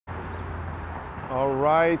All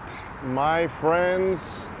right, my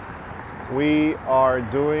friends, we are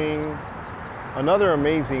doing another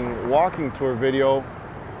amazing walking tour video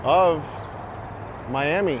of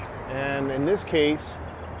Miami. And in this case,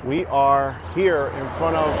 we are here in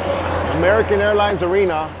front of American Airlines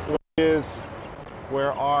Arena, which is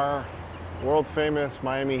where our world famous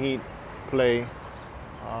Miami Heat play.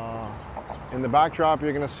 In the backdrop,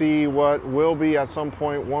 you're gonna see what will be at some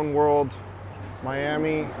point One World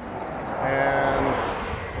Miami.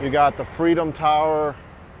 And you got the Freedom Tower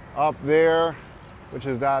up there, which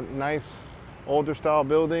is that nice older style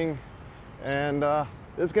building. And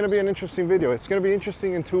this is gonna be an interesting video. It's gonna be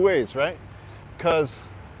interesting in two ways, right? Because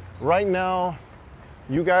right now,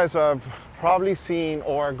 you guys have probably seen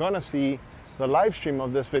or are gonna see the live stream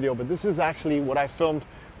of this video, but this is actually what I filmed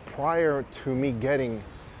prior to me getting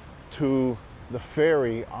to the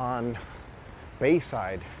ferry on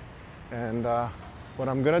Bayside. And what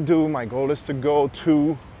I'm gonna do, my goal is to go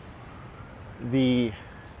to the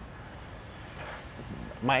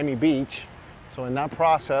Miami Beach. So in that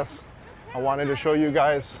process, I wanted to show you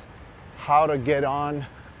guys how to get on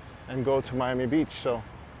and go to Miami Beach. So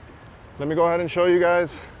let me go ahead and show you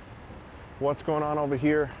guys what's going on over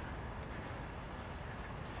here.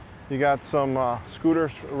 You got some scooter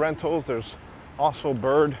rentals. There's also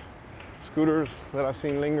bird scooters that I've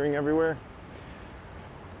seen lingering everywhere.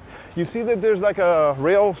 You see that there's like a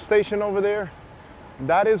rail station over there?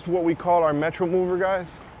 That is what we call our Metro Mover, guys.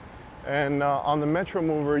 And on the Metro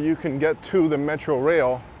Mover, you can get to the Metro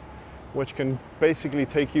Rail, which can basically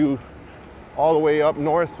take you all the way up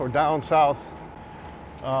north or down south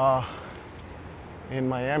in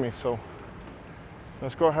Miami. So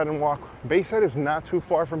let's go ahead and walk. Bayside is not too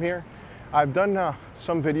far from here. I've done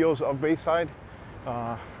some videos of Bayside.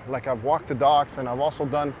 Like I've walked the docks, and I've also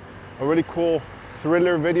done a really cool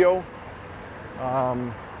thriller video,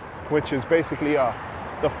 which is basically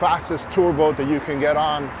the fastest tour boat that you can get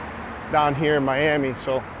on down here in Miami.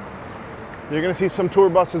 So you're gonna see some tour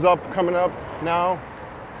buses coming up now.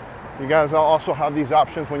 You guys also have these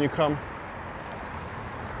options when you come.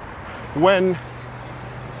 When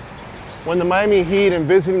the Miami Heat and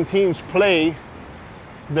visiting teams play,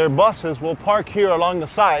 their buses will park here along the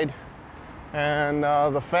side, and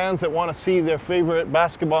the fans that want to see their favorite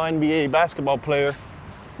NBA basketball player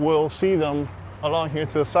will see them along here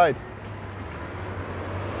to the side.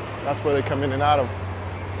 That's where they come in and out of.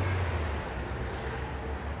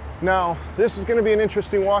 Now, this is going to be an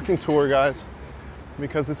interesting walking tour, guys,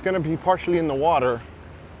 because it's going to be partially in the water,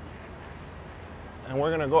 and we're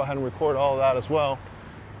going to go ahead and record all of that as well.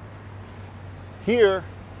 Here,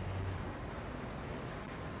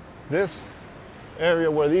 this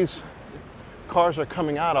area where these cars are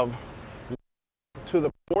coming out of, to the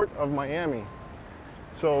port of Miami.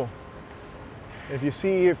 So if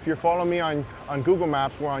you're following me on Google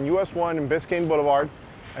Maps, we're on US 1 and Biscayne Boulevard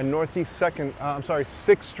and Northeast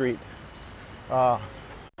 6th Street. Let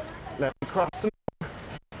me cross the...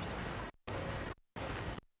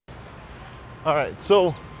 All right,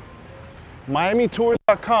 so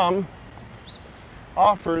MiamiTours.com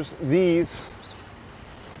offers these.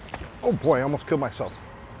 Oh boy, I almost killed myself.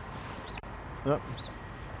 Yep.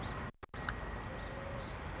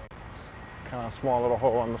 Kind of small little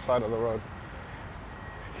hole on the side of the road.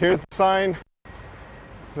 Here's the sign.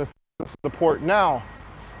 This is the port. Now,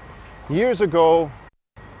 years ago,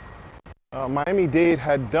 Miami-Dade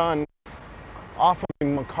had done off of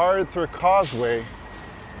MacArthur Causeway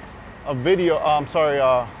a video.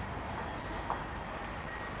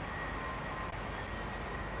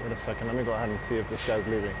 Wait a second. Let me go ahead and see if this guy's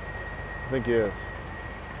leaving. I think he is.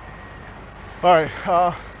 All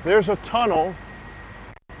right, there's a tunnel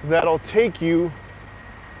that'll take you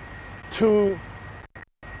to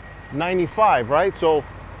 95, right? So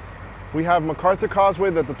we have MacArthur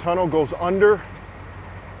Causeway that the tunnel goes under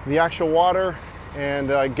the actual water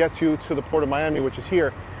and gets you to the Port of Miami, which is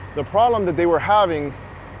here. The problem that they were having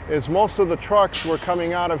is most of the trucks were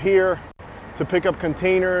coming out of here to pick up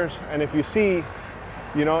containers, and if you see,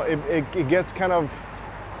 you know, it gets kind of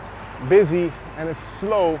busy and it's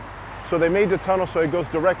slow. So they made the tunnel so it goes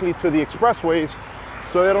directly to the expressways,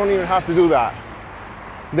 so they don't even have to do that.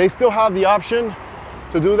 They still have the option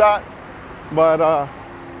to do that, but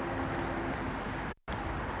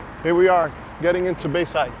here we are getting into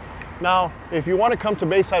Bayside. Now, if you want to come to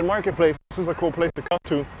Bayside Marketplace, this is a cool place to come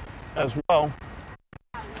to as well.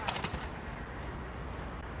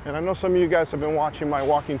 And I know some of you guys have been watching my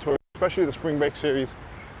walking tour, especially the Spring Break series.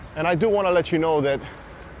 And I do want to let you know that,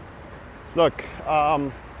 look,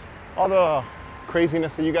 all the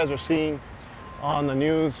craziness that you guys are seeing on the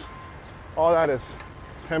news, all that is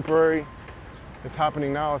temporary. It's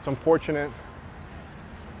happening now. It's unfortunate.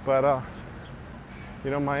 But you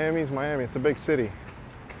know, Miami's Miami. It's a big city.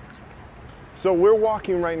 So we're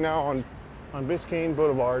walking right now on Biscayne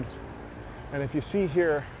Boulevard, and if you see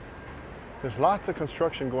here, there's lots of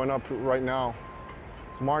construction going up right now.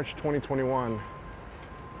 March 2021.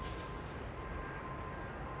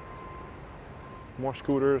 More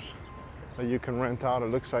scooters that you can rent out.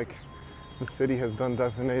 It looks like the city has done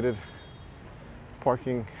designated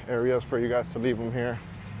parking areas for you guys to leave them here.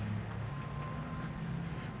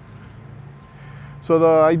 So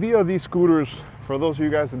the idea of these scooters, for those of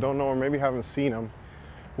you guys that don't know or maybe haven't seen them,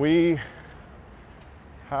 we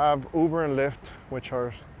have Uber and Lyft, which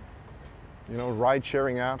are, you know,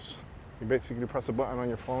 ride-sharing apps. You basically press a button on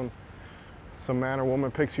your phone, some man or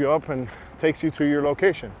woman picks you up and takes you to your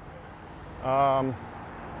location.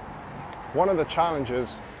 One of the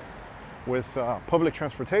challenges with public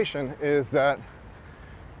transportation is that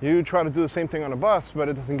you try to do the same thing on a bus, but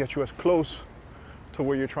it doesn't get you as close to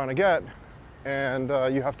where you're trying to get, and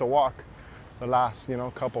you have to walk the last, you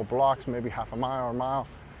know, couple blocks, maybe half a mile or a mile.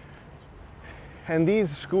 And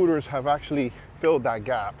these scooters have actually filled that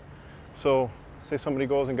gap. So say somebody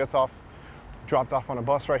goes and gets off, dropped off on a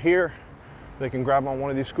bus right here, they can grab on one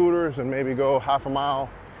of these scooters and maybe go half a mile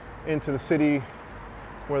into the city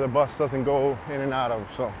where the bus doesn't go in and out of.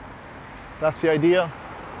 So that's the idea.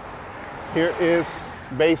 Here is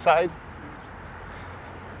Bayside.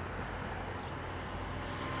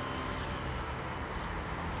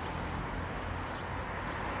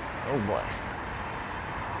 Oh boy.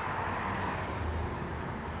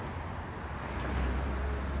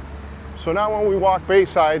 So now when we walk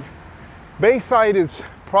Bayside, Bayside is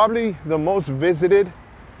probably the most visited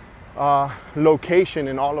location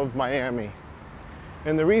in all of Miami.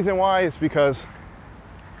 And the reason why is because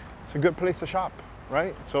it's a good place to shop,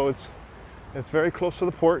 right? So it's very close to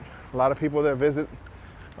the port. A lot of people that visit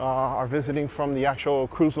are visiting from the actual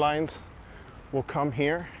cruise lines will come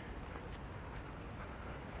here.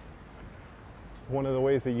 One of the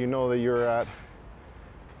ways that you know that you're at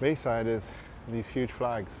Bayside is these huge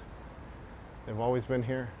flags. They've always been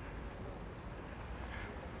here.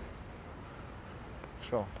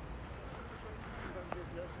 So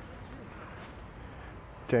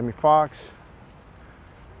Jamie Foxx.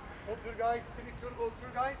 Tour guys, city tour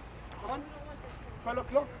guys. Come on. 12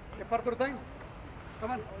 o'clock, departure time.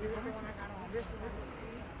 Come on.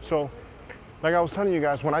 So, like I was telling you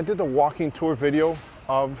guys, when I did the walking tour video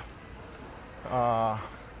of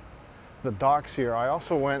the docks here, I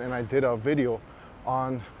also went and I did a video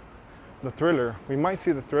on the Thriller. We might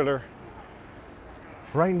see the Thriller.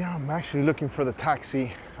 Right now, I'm actually looking for the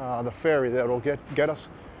taxi, the ferry that will get us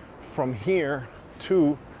from here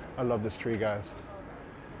to, I love this tree, guys.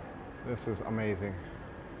 This is amazing.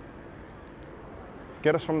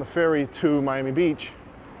 Get us from the ferry to Miami Beach,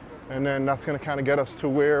 and then that's gonna kind of get us to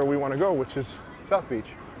where we wanna go, which is South Beach.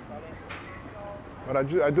 But I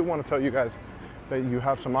do wanna tell you guys that you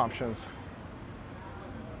have some options.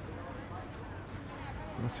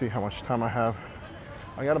 Let's see how much time I have.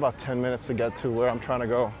 I got about 10 minutes to get to where I'm trying to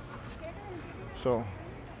go. So,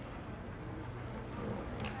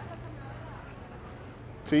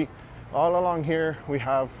 see, all along here we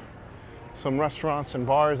have some restaurants and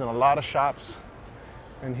bars and a lot of shops.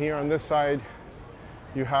 And here on this side,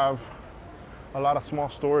 you have a lot of small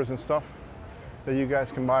stores and stuff that you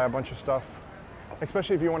guys can buy a bunch of stuff.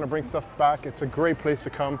 Especially if you want to bring stuff back, it's a great place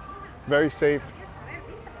to come, very safe.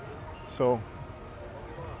 So,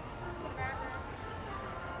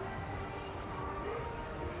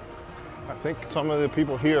 I think some of the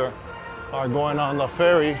people here are going on the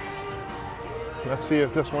ferry. Let's see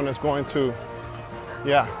if this one is going to,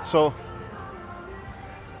 yeah, so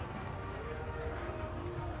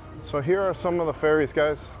here are some of the ferries,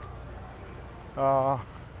 guys.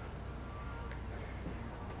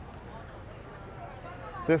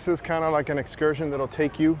 This is kind of like an excursion that'll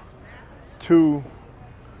take you to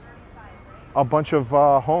a bunch of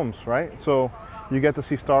homes, right? So you get to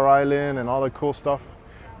see Star Island and all the cool stuff.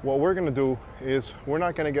 What we're gonna do is we're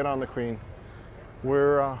not gonna get on the Queen.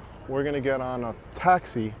 We're gonna get on a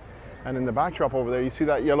taxi, and in the backdrop over there, you see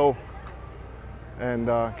that yellow and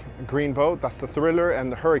green boat? That's the Thriller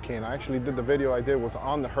and the Hurricane. I actually did the video I did was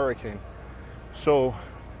on the Hurricane. So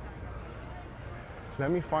let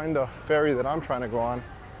me find the ferry that I'm trying to go on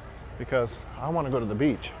because I want to go to the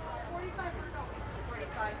beach. 45 for adults,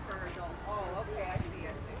 45 for adults. Oh, okay, I see.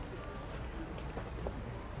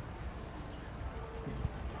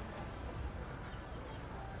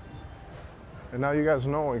 And now you guys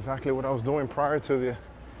know exactly what I was doing prior to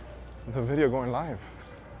the video going live.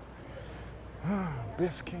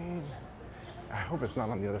 Biscayne I hope it's not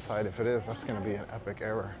on the other side. If it is, that's gonna be an epic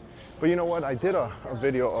error. But you know what? I did a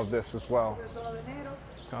video of this as well.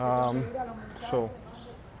 So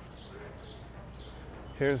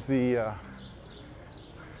here's the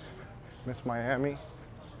Miss Miami,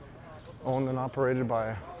 owned and operated by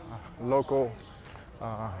a local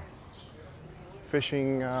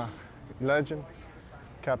fishing legend,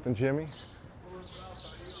 Captain Jimmy.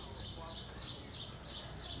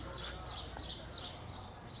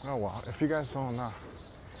 Oh wow, if you guys don't,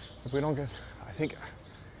 if we don't get, I think,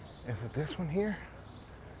 is it this one here?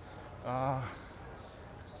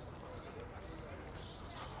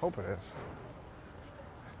 Hope it is.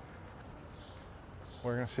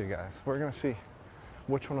 We're gonna see, guys. We're gonna see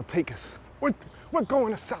which one will take us. We're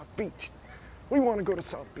going to South Beach. We want to go to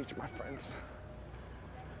South Beach, my friends.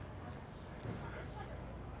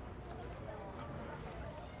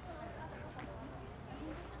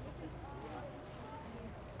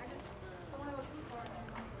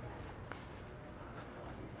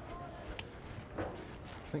 I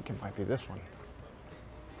think it might be this one.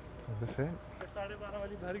 Is this it?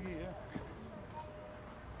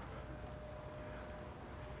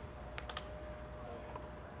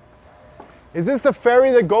 Is this the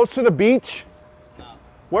ferry that goes to the beach? No.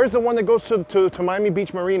 Where's the one that goes to Miami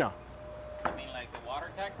Beach Marina? I mean like the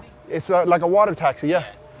water taxi? It's like a water taxi, yeah.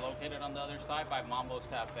 Yes, located on the other side by Mambo's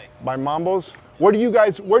Cafe. By Mambo's? Where do you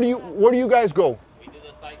guys go? We do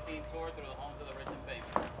the sightseeing tour through the homes of the rich and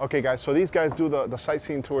famous. Okay guys, so these guys do the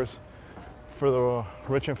sightseeing tours for the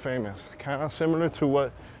rich and famous. Kind of similar to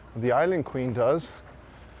what the Island Queen does.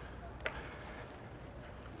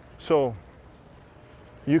 So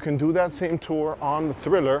you can do that same tour on the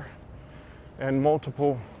Thriller and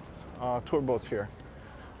multiple tour boats here.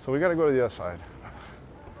 So we gotta go to the other side.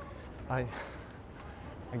 I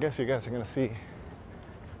guess you guys are gonna see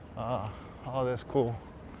all this cool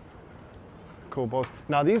boats.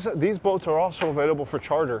 Now these boats are also available for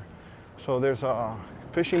charter. So there's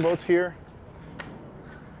fishing boats here.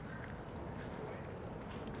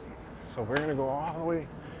 So we're gonna go all the way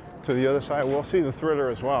to the other side. We'll see the Thriller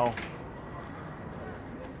as well.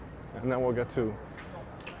 And then we'll get to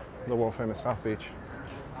the world famous South Beach.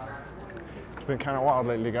 It's been kind of wild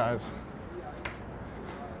lately, guys.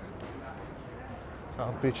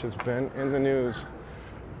 South Beach has been in the news.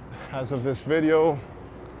 As of this video,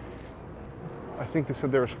 I think they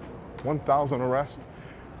said there was 1,000 arrests.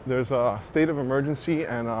 There's a state of emergency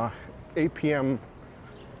and a 8 p.m.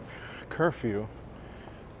 curfew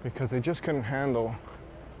because they just couldn't handle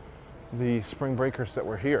the spring breakers that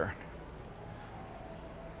were here.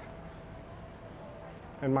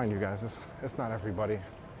 And mind you guys, it's not everybody.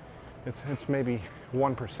 It's maybe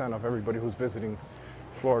 1% of everybody who's visiting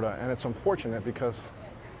Florida. And it's unfortunate because,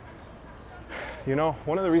 you know,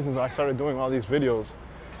 one of the reasons I started doing all these videos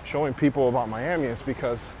showing people about Miami is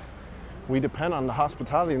because we depend on the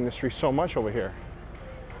hospitality industry so much over here.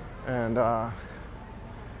 And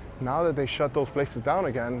now that they shut those places down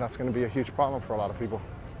again, that's gonna be a huge problem for a lot of people.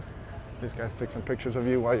 These guys take some pictures of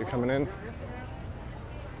you while you're coming in.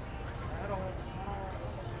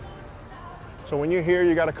 So when you're here,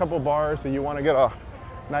 you got a couple bars that you want to get a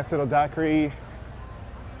nice little daiquiri,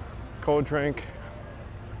 cold drink.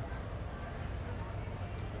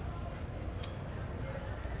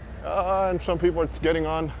 And some people are getting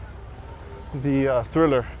on the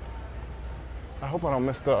Thriller. I hope I don't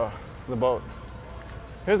miss the boat.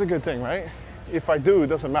 Here's a good thing, right? If I do, it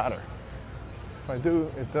doesn't matter. If I do,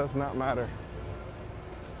 it does not matter.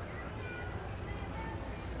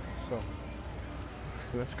 So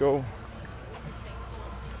let's go.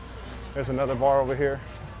 There's another bar over here.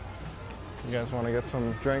 You guys want to get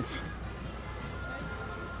some drinks?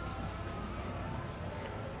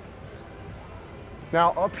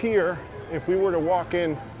 Now up here, if we were to walk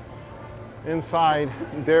inside,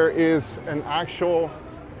 there is an actual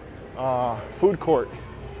food court.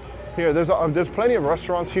 Here, there's plenty of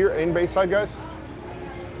restaurants here in Bayside, guys.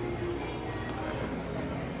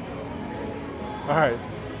 All right,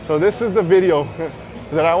 so this is the video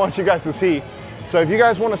that I want you guys to see. So if you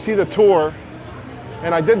guys want to see the tour,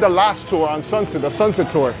 and I did the last tour on Sunset, the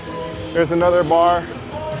Sunset tour. There's another bar.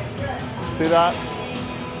 See that?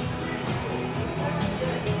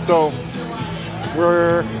 So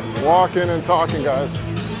we're walking and talking, guys.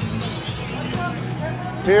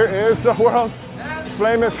 Here is the world's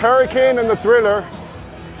famous Hurricane and the Thriller.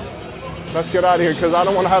 Let's get out of here because I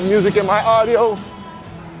don't want to have music in my audio.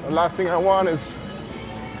 The last thing I want is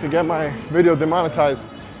to get my video demonetized.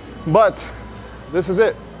 But this is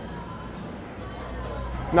it.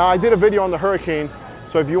 Now I did a video on the Hurricane,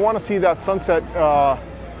 so if you want to see that sunset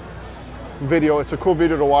video, it's a cool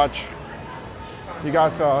video to watch. You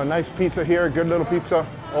got a nice pizza here, good little pizza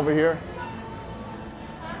over here.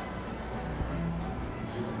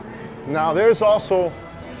 Now there's also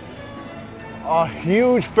a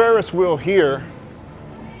huge Ferris wheel here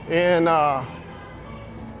in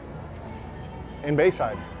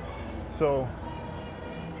Bayside. So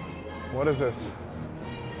what is this?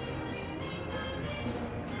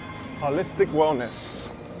 Holistic wellness.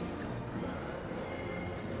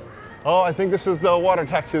 Oh, I think this is the water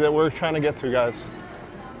taxi that we're trying to get to, guys.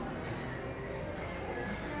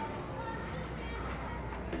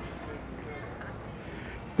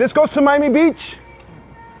 This goes to Miami Beach.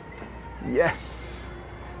 Yes.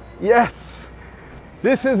 Yes.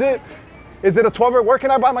 This is it. Is it a 12-hour? Where can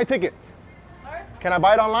I buy my ticket? Can I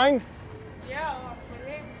buy it online? Yeah, for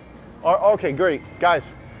him. Oh, okay, great. Guys,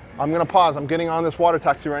 I'm gonna pause. I'm getting on this water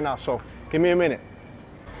taxi right now, so give me a minute.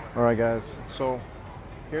 All right, guys, so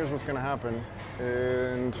here's what's gonna happen.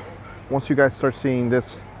 And once you guys start seeing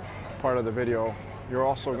this part of the video, you're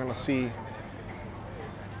also gonna see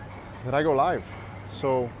that I go live.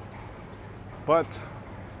 So, but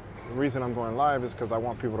the reason I'm going live is because I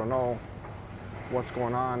want people to know what's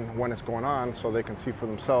going on, when it's going on, so they can see for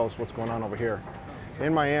themselves what's going on over here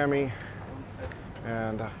in Miami.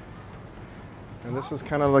 And this is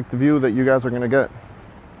kind of like the view that you guys are gonna get.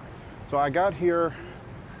 So I got here,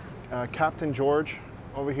 Captain George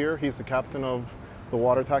over here. He's the captain of the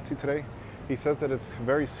water taxi today. He says that it's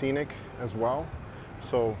very scenic as well,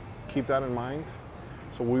 so keep that in mind.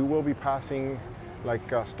 So we will be passing like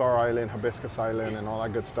Star Island, Hibiscus Island, and all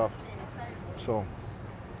that good stuff. So,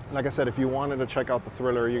 like I said, if you wanted to check out the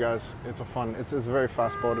Thriller, you guys, it's a very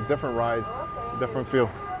fast boat, a different ride, a different feel.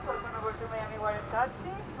 Welcome over to Miami Water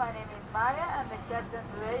Taxi. My name is Maya, and the captain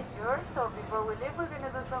today is George. So before we leave, we're going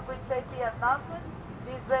to do some quick safety announcements.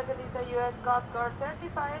 This vessel is a U.S. Coast Guard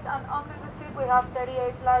certified, and under the seat we have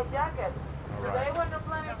 38 life jackets. Today we're not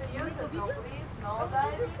planning to use it, so please, no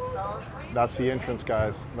diving, no swimming. That's the entrance,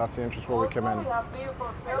 guys. That's the entrance where we come in. We have beer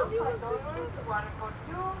for sale, $5, water for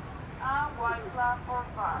 2, and wine glass for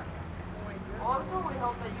 5. Also, we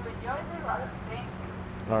hope that you enjoy the ride. Thank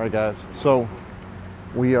you. All right, guys. So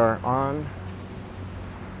we are on.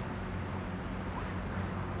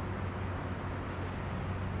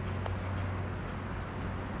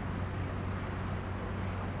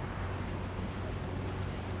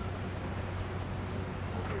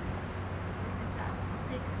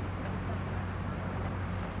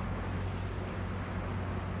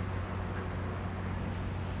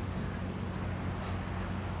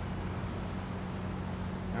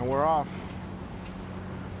 And we're off.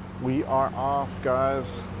 We are off, guys.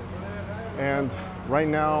 And right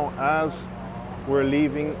now, as we're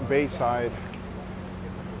leaving Bayside,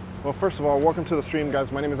 well, first of all, welcome to the stream,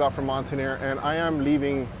 guys. My name is Alfred Montaner, and I am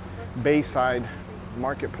leaving Bayside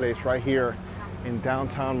Marketplace right here in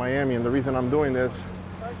downtown Miami. And the reason I'm doing this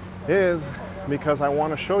is because I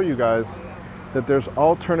want to show you guys that there's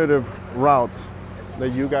alternative routes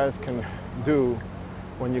that you guys can do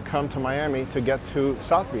when you come to Miami to get to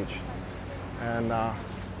South Beach. And I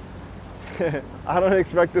don't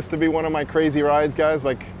expect this to be one of my crazy rides, guys,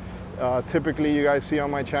 like typically you guys see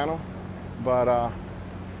on my channel. But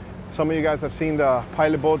some of you guys have seen the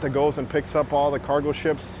pilot boat that goes and picks up all the cargo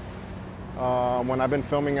ships when I've been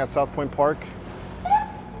filming at South Point Park.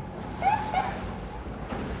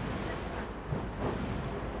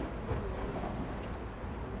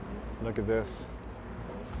 Look at this.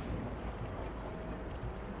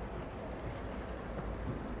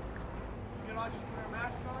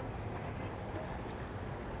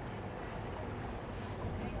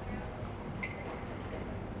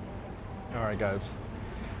 All right, guys.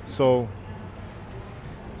 So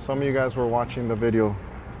some of you guys were watching the video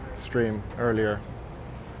stream earlier,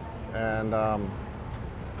 and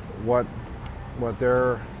what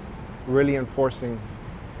they're really enforcing.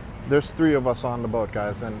 There's 3 of us on the boat,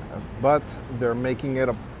 guys, but they're making it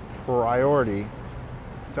a priority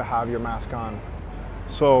to have your mask on.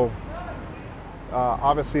 So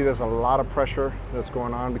obviously there's a lot of pressure that's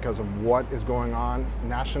going on because of what is going on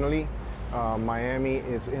nationally. Miami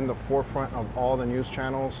is in the forefront of all the news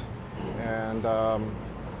channels, and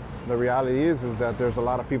the reality is that there's a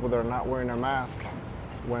lot of people that are not wearing their mask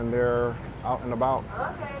when they're out and about.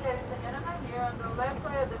 Okay, ladies and gentlemen, here on the left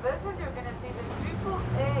side of the vessel, you're going to see the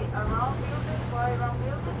AAA around building, fly around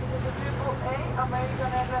building. This is the AAA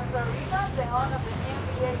American Airlines Arena, the home of the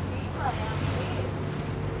NBA team, Miami Heat.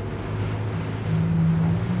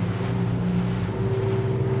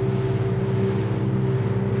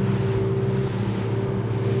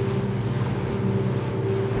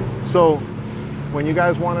 So when you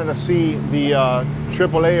guys wanted to see the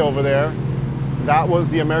AAA over there, that was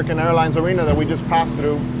the American Airlines Arena that we just passed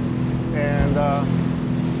through. And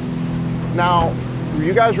now,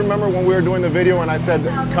 you guys remember when we were doing the video and I said,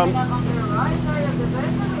 come. On the right side of the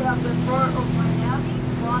vessel, we have the port of Miami,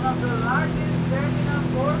 one of the largest terminal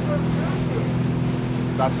ports of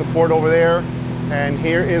cruises. That's the port over there. And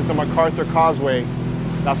here is the MacArthur Causeway.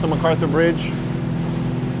 That's the MacArthur Bridge.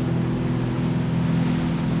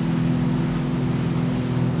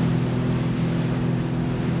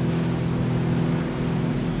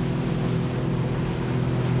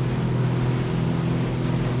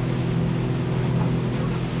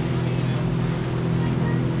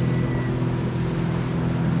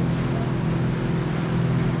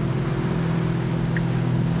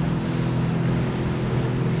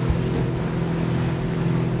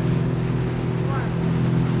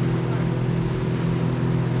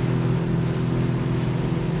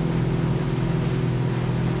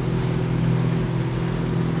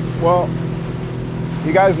 Well,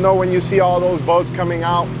 you guys know when you see all those boats coming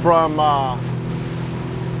out from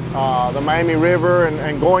the Miami River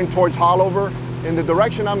and going towards Haulover, in the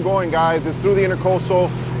direction I'm going, guys, is through the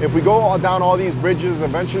Intercoastal. If we go down all these bridges,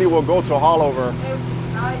 eventually we'll go to Haulover.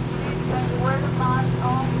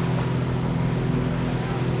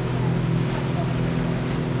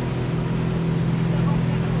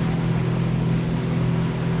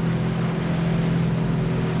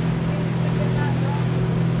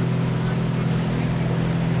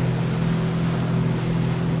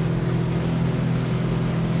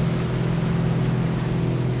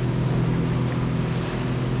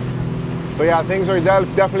 So yeah, things are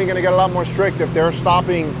definitely going to get a lot more strict if they're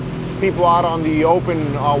stopping people out on the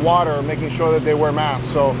open water, making sure that they wear masks.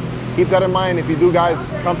 So keep that in mind if you do guys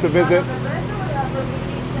come to visit.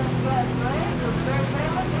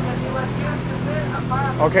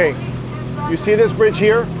 Okay, you see this bridge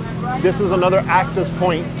here? This is another access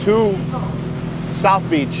point to South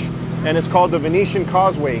Beach, and it's called the Venetian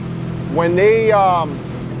Causeway. When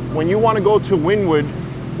you want to go to Wynwood,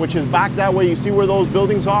 which is back that way, you see where those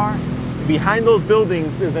buildings are? Behind those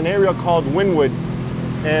buildings is an area called Wynwood,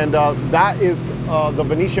 and that is the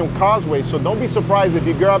Venetian Causeway. So don't be surprised if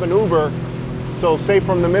you grab an Uber, so say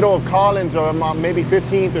from the middle of Collins or maybe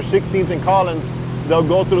 15th or 16th in Collins, they'll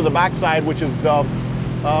go through the backside, which is the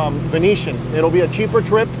Venetian. It'll be a cheaper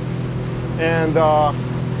trip, and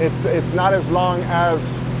it's not as long as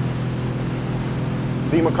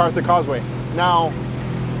the MacArthur Causeway. Now,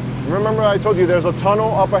 remember I told you there's a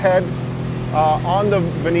tunnel up ahead on the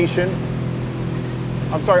Venetian.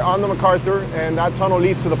 I'm sorry, on the MacArthur, and that tunnel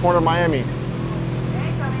leads to the port of Miami. Okay,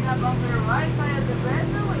 coming up on the right side of the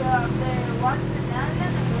vessel, we have the Watson Island,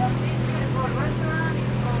 and we have this beautiful restaurant.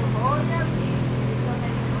 It's called Hoya Beach. It's an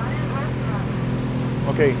Italian restaurant.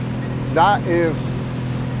 Okay, that is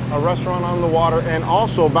a restaurant on the water, and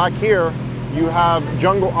also back here you have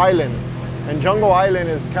Jungle Island. And Jungle Island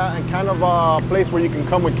is kind of a place where you can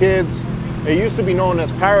come with kids. It used to be known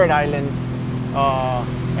as Parrot Island.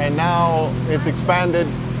 And now it's expanded.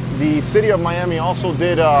 The city of Miami also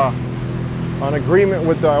did an agreement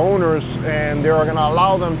with the owners, and they're going to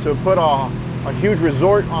allow them to put a huge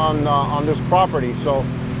resort on this property. So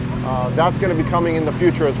that's going to be coming in the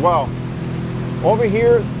future as well. Over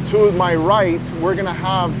here to my right, we're going to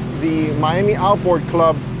have the Miami Outboard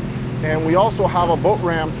Club, and we also have a boat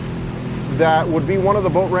ramp that would be one of the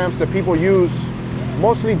boat ramps that people use,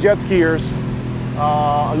 mostly jet skiers,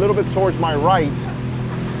 a little bit towards my right.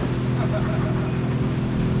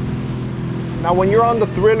 Now, when you're on the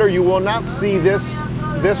Thriller, you will not see this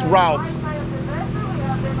route.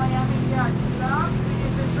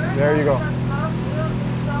 There you go.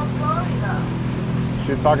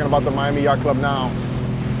 She's talking about the Miami Yacht Club now.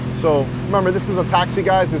 So remember, this is a taxi,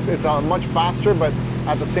 guys. It's much faster, but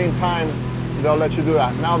at the same time, they'll let you do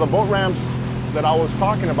that. Now, the boat ramps that I was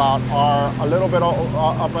talking about are a little bit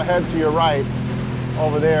up ahead to your right,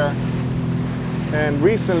 over there. And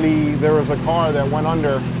recently, there was a car that went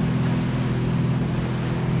under.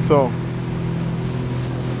 So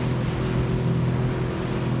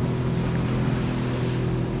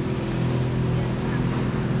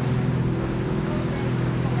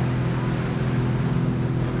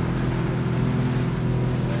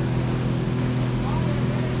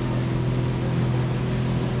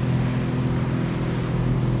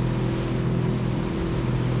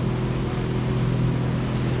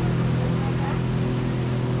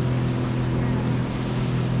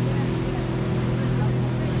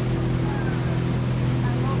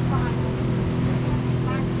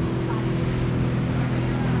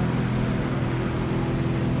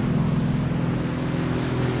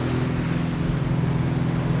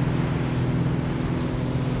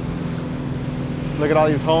look at all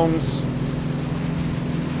these homes.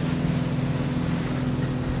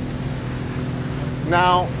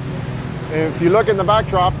 Now, if you look in the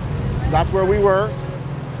backdrop, that's where we were.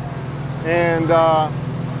 And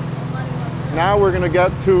now we're gonna get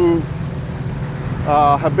to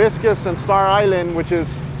Hibiscus and Star Island, which is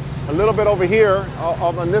a little bit over here,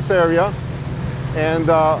 up in this area. And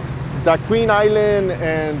that Queen Island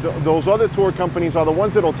and those other tour companies are the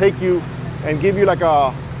ones that'll take you and give you like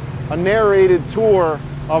a narrated tour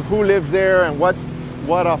of who lives there and what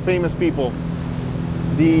famous people.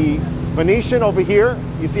 The Venetian over here,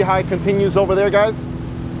 you see how it continues over there, guys?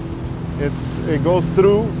 It goes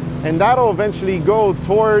through, and that'll eventually go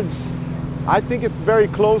towards, I think it's very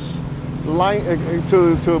close line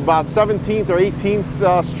to about 17th or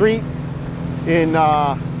 18th Street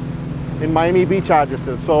in Miami Beach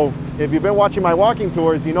addresses. So if you've been watching my walking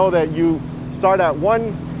tours, you know that you start at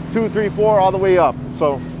 1, 2, 3, 4, all the way up.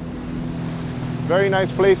 So very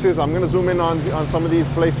nice places. I'm gonna zoom in on some of these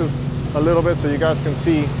places a little bit so you guys can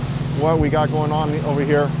see what we got going on over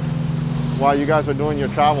here while you guys are doing your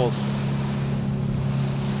travels.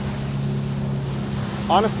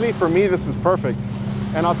 Honestly, for me, this is perfect.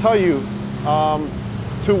 And I'll tell you,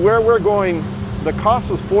 to where we're going, the cost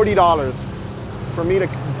was $40 for me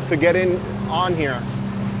to get in on here.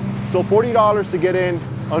 So $40 to get in,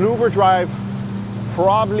 an Uber drive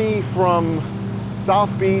probably from South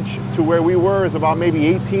Beach to where we were is about maybe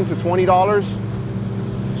 $18 to $20.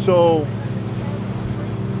 So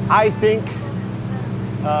I think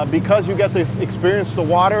because you get to experience the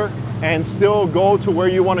water and still go to where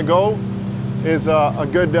you want to go is a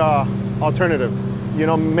good alternative. You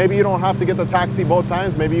know, maybe you don't have to get the taxi both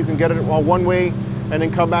times. Maybe you can get it one way and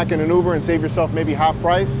then come back in an Uber and save yourself maybe half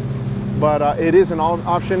price. But it is an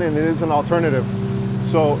option and it is an alternative.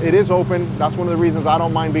 So it is open. That's one of the reasons I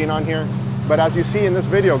don't mind being on here. But as you see in this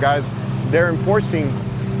video, guys, they're enforcing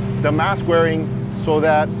the mask wearing so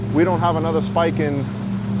that we don't have another spike in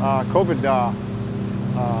COVID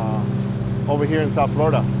over here in South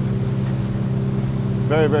Florida.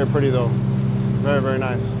 Very, very pretty though. Very, very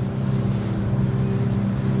nice.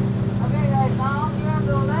 Okay guys, now here on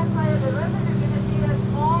the left side of the river, you're going to see a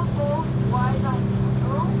small boat wide on the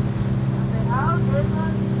road. And the house, this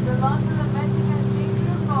one belongs to the Mexican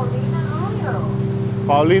singer Paulina Rubio.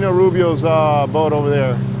 Paulina Rubio's boat over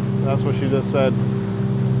there. That's what she just said.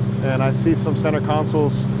 And I see some center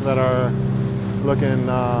consoles that are looking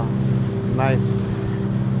nice.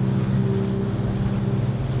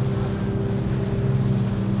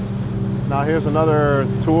 Now here's another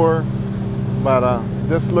tour, but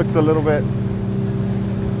this looks a little bit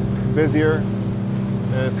busier.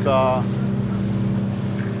 It's I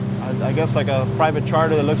guess like a private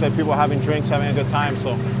charter that looks like people having drinks, having a good time.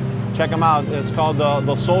 So check them out. It's called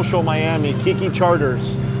the Social Miami, Kiki Charters.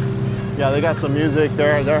 Yeah, they got some music.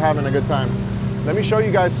 They're having a good time. Let me show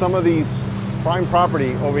you guys some of these prime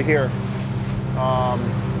property over here. And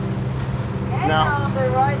Now on the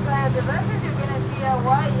right side of the river, you're going to see a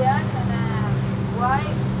white yacht and a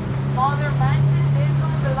white modern mansion. This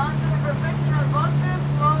one belongs to the professional boater,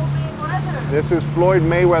 Floyd Mayweather. this is Floyd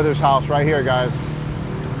Mayweather's house right here, guys.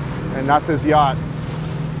 And that's his yacht.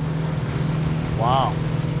 Wow.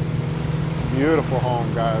 Beautiful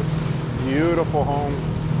home, guys. Beautiful home.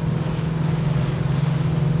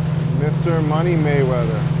 Mr. Money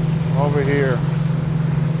Mayweather over here.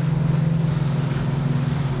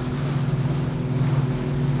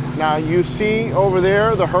 Now you see over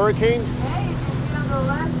there the hurricane. Okay, you can see on the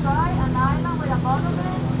left side an island with a monument,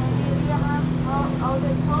 and here you have all the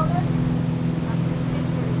photos.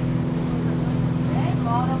 Okay,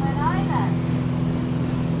 Monument Island.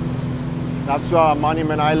 That's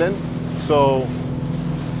Monument Island. So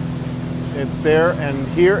it's there, and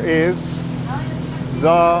here is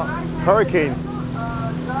the hurricane.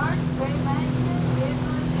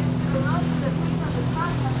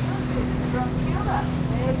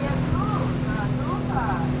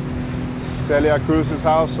 Celia Cruz's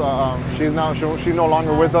house. She's no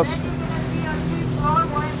longer with us.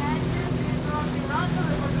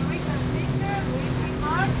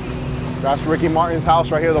 That's Ricky Martin's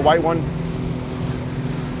house right here, the white one.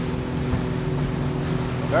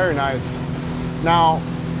 Very nice. Now,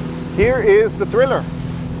 here is the Thriller.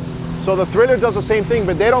 So the Thriller does the same thing,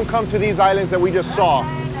 but they don't come to these islands that we just saw.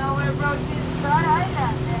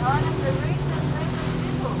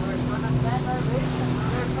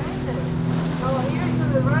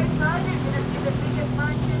 The right side, you're going to see the biggest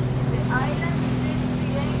mansion in the island. This is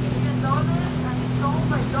the $8 million and it's owned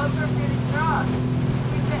by Dr. Philip Ross.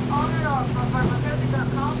 He's the owner of a pharmaceutical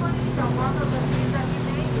company, so one of the things that he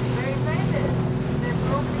named is very famous. The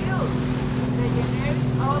Blue Pills, the generic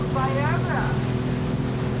of Viagra.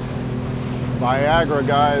 Viagra,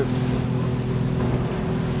 guys.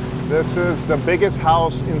 This is the biggest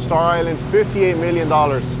house in Star Island, $58 million.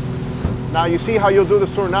 Now you see how you'll do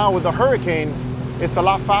this tour now with the Hurricane. It's a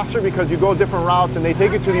lot faster because you go different routes and they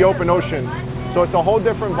take you to the open ocean. So it's a whole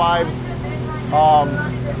different vibe.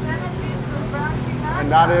 And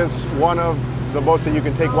that is one of the boats that you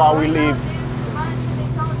can take while we leave.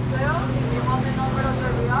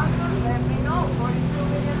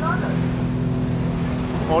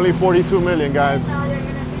 Only $42 million, guys. Now you're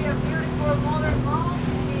going to see a beautiful modern home.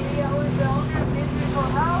 Maybe who is the owner of this beautiful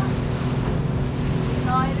house.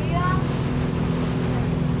 No idea.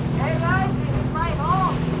 Hey guys, this is my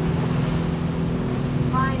home.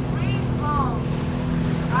 My dream home.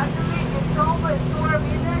 Actually, it's owned by Stuart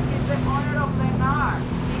Williams. He's the owner of Lennar.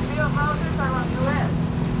 He built houses around US.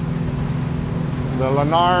 The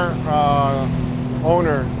Lennar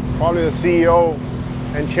owner, probably the CEO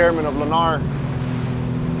and chairman of Lennar.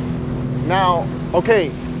 Now,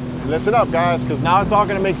 okay, listen up guys, because now it's all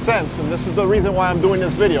going to make sense, and this is the reason why I'm doing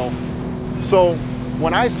this video. So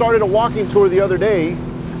when I started a walking tour the other day,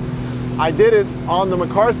 I did it on the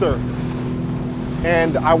MacArthur,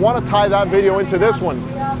 and I want to tie that video into this one.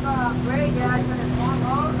 We have a great guys and a small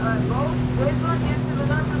boat. This one used to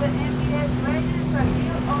belong to the NBA legend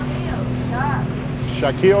Shaquille O'Neal. Yeah.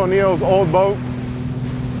 Shaquille O'Neal's old boat.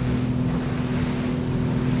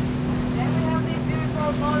 Then we have this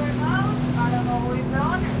beautiful modern house. I don't know who is the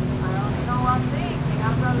owner. I only know one thing. They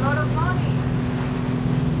have a lot of money.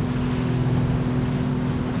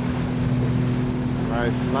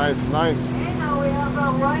 Nice, nice, nice. And now we have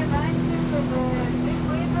a white mansion with the big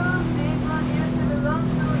windows. This one used to belong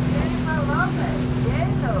to Jennifer Lopez.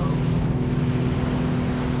 J-Lo.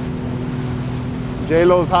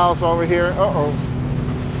 J-Lo's house over here. Uh-oh.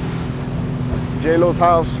 J-Lo's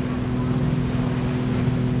house.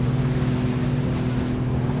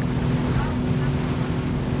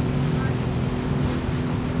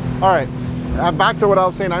 All right, back to what I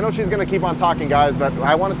was saying. I know she's gonna keep on talking, guys, but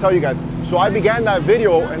I want to tell you guys. So I began that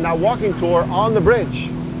video and that walking tour on the bridge.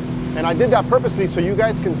 And I did that purposely so you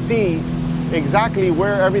guys can see exactly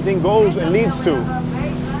where everything goes and leads to.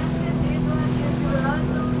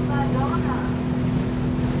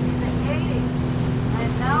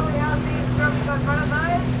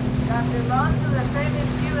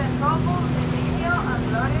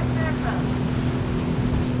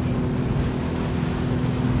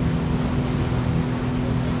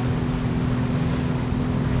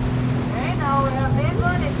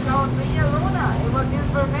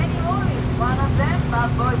 For many movies, one of them,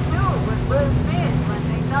 Bad Boys 2, with Will Smith, when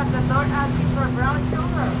they knocked the door asking for brown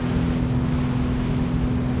sugar.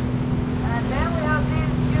 And then we have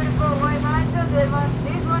this beautiful white mansion. This one,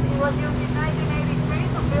 it was used in 1983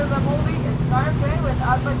 to build the movie Scarface with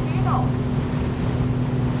Al Pacino.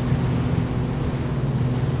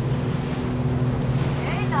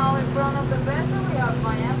 Okay, now in front of the vessel we have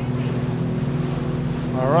Miami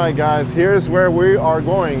Beach. All right, guys, here's where we are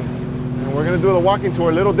going. And we're gonna do the walking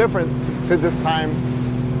tour a little different to this time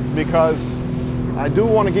because I do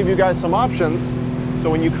want to give you guys some options.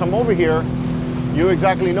 So when you come over here, you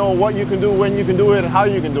exactly know what you can do, when you can do it, and how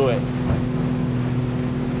you can do it.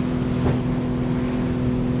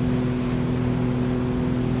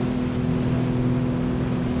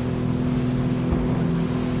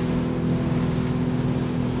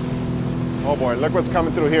 Oh boy, look what's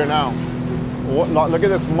coming through here now. Look at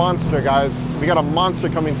this monster, guys. We got a monster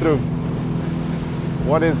coming through.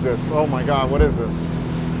 What is this? Oh my God, what is this?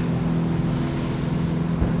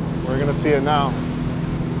 We're gonna see it now.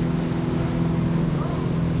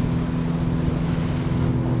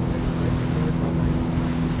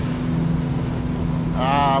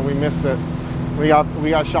 Ah, we missed it. We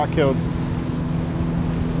got shot killed.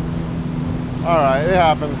 All right, it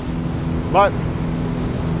happens. But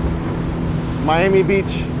Miami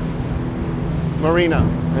Beach Marina,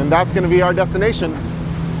 and that's gonna be our destination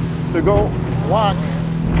to go walk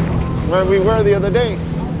where we were the other day.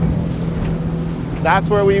 That's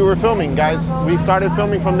where we were filming, guys. We started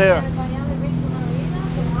filming from there.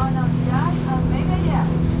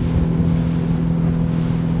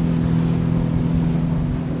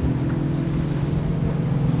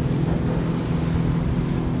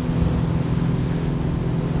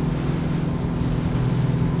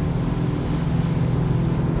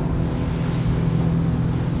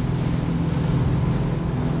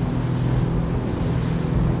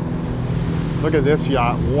 Look at this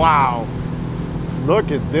yacht. Wow.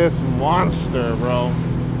 Look at this monster, bro.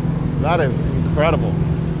 That is incredible.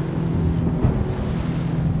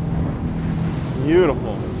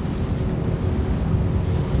 Beautiful.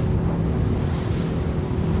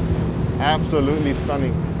 Absolutely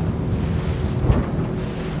stunning.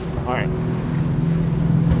 All right.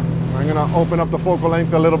 I'm gonna open up the focal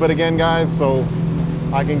length a little bit again, guys, so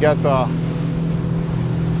I can get the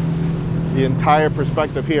entire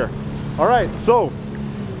perspective here. All right, so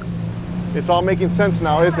it's all making sense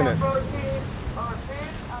now, isn't it? Our trip and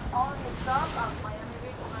only stop at Miami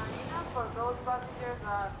Beach Marina for those passengers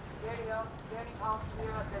getting off here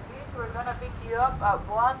at the beach. We're gonna pick you up at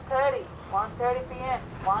 1:30 p.m.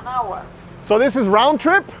 1 hour. So this is round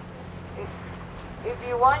trip? If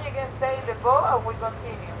you want, you can stay in the boat and we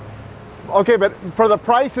continue. Okay, but for the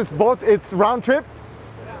price, it's round trip?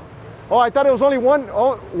 Oh, I thought it was only one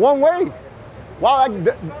way. Wow. Come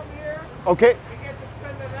here, Okay, you get to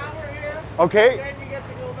spend an hour here, okay. then you get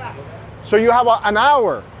to go back. So you have an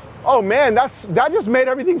hour. Oh man, that just made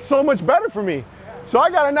everything so much better for me. So I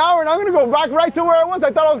got an hour and I'm gonna go back right to where I was.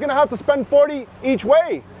 I thought I was gonna have to spend 40 each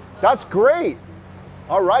way. That's great.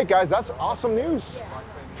 All right, guys, that's awesome news.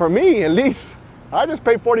 For me, at least. I just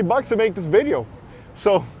paid 40 bucks to make this video.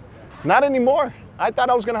 So, not anymore. I thought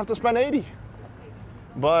I was gonna have to spend 80.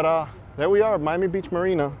 But there we are, Miami Beach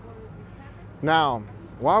Marina. Now,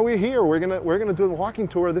 while we're here, we're gonna do a walking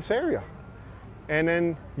tour of this area. And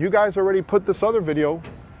then you guys already put this other video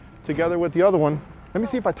together with the other one. Let me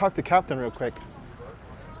see if I talk to Captain real quick.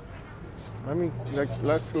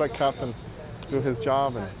 Let's let Captain do his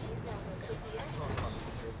job. And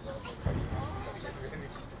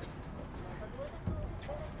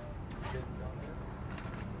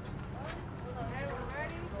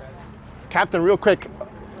Captain, real quick.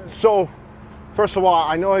 So, first of all,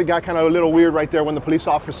 I know it got kind of a little weird right there when the police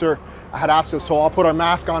officer had asked us, so I'll put our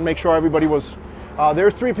mask on, make sure everybody was,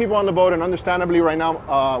 there's 3 people on the boat, and understandably right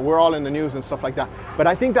now, we're all in the news and stuff like that. But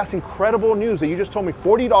I think that's incredible news that you just told me,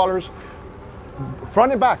 $40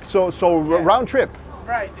 front and back, so Yeah. round trip.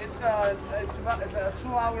 Right, it's about a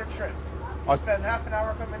 2-hour trip. You spend half an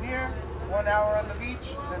hour coming here, 1 hour on the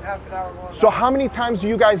beach, then half an hour going So back. how many times do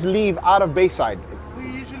you guys leave out of Bayside? We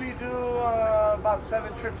usually do about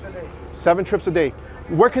 7 trips a day. 7 trips a day.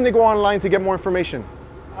 Where can they go online to get more information?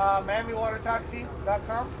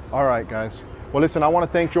 MiamiWaterTaxi.com. All right, guys. Well, listen, I want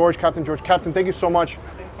to thank George, Captain George. Captain, thank you so much.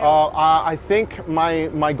 I think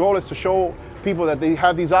my goal is to show people that they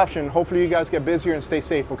have these options. Hopefully, you guys get busier and stay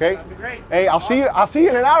safe. Okay? That'd be great. Hey, I'll see you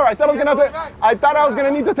in an hour. I thought I was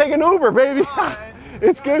gonna need to take an Uber, baby.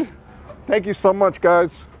 It's good. Thank you so much,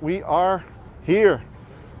 guys. We are here,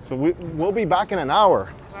 so we'll be back in an hour.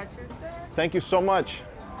 Thank you so much.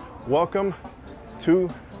 Welcome to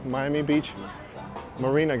Miami Beach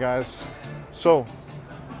Marina, guys. So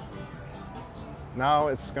now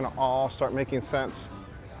it's gonna all start making sense.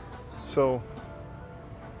 So,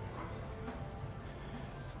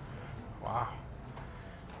 wow.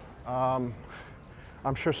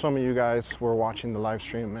 I'm sure some of you guys were watching the live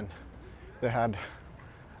stream and they had,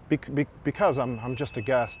 because I'm just a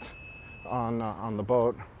guest on the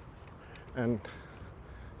boat, and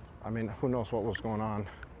I mean, who knows what was going on.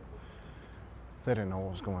 They didn't know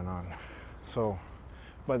what was going on. So,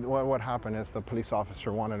 but what happened is the police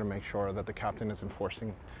officer wanted to make sure that the captain is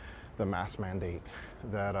enforcing the mask mandate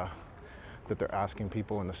that they're asking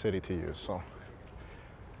people in the city to use. So,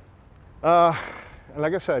 and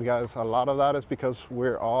like I said, guys, a lot of that is because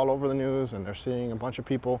we're all over the news and they're seeing a bunch of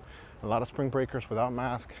people, a lot of spring breakers without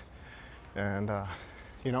masks, and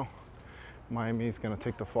you know, Miami's gonna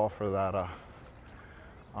take the fall for that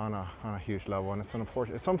on a huge level, and it's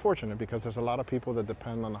unfortunate because there's a lot of people that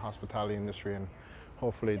depend on the hospitality industry, and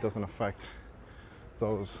hopefully it doesn't affect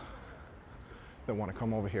those that want to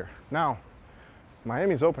come over here. Now,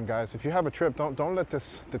 Miami's open, guys. If you have a trip, don't let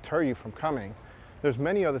this deter you from coming. There's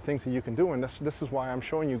many other things that you can do, and this is why I'm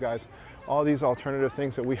showing you guys all these alternative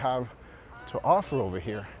things that we have to offer over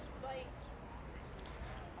here.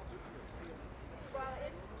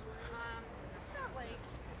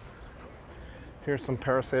 Here's some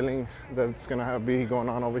parasailing that's gonna be going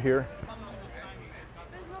on over here.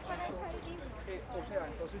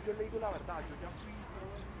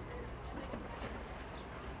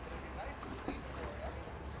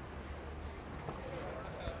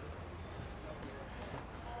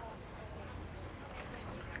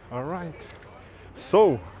 All right,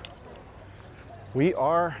 so we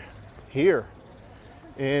are here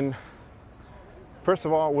first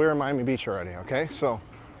of all, we're in Miami Beach already, okay? So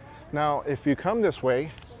now if you come this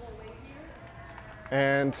way,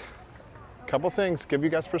 and a couple things, give you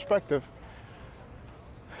guys perspective.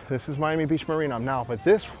 This is Miami Beach Marina now, but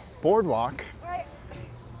this boardwalk,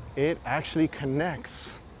 it actually connects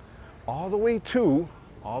all the way to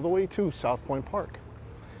South Point Park,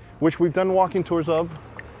 which we've done walking tours of,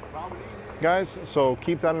 guys, so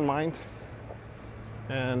keep that in mind.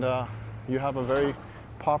 And you have a very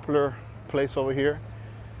popular place over here,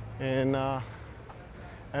 and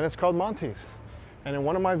and it's called Monty's. And in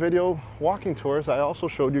one of my video walking tours, I also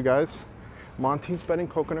showed you guys Monty's Bed in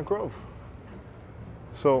Coconut Grove.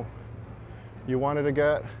 So you wanted to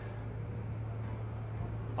get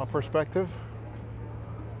a perspective,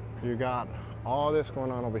 you got all this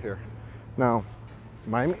going on over here. Now,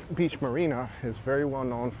 Miami Beach Marina is very well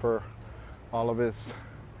known for all of its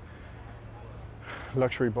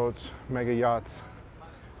luxury boats, mega yachts.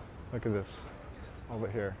 Look at this over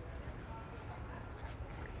here.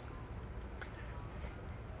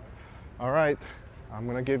 All right, I'm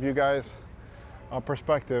gonna give you guys a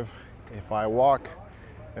perspective. If I walk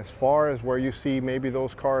as far as where you see maybe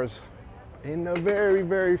those cars in the very,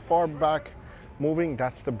 very far back moving,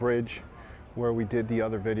 that's the bridge where we did the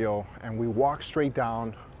other video, and we walked straight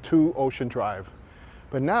down to Ocean Drive.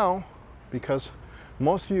 But now, because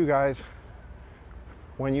most of you guys,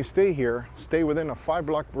 when you stay here, stay within a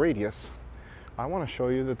 5-block radius, I want to show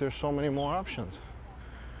you that there's so many more options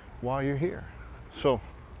while you're here. So,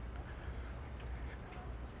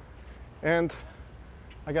 and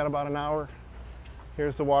I got about an hour.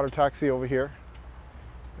 Here's the water taxi over here.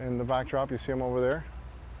 In the backdrop, you see them over there.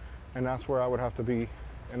 And that's where I would have to be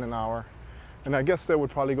in an hour. And I guess they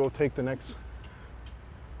would probably go take the next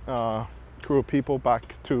crew of people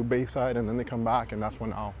back to Bayside, and then they come back, and that's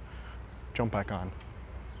when I'll jump back on.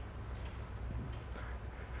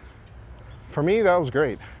 For me, that was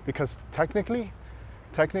great, because technically,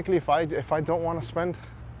 if I don't want to spend,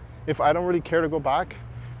 if I don't really care to go back,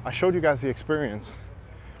 I showed you guys the experience.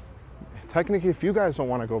 Technically, if you guys don't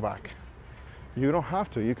want to go back, you don't have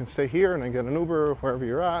to. You can stay here and then get an Uber wherever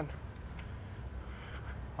you're at.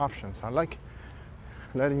 Options. I like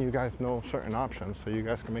letting you guys know certain options so you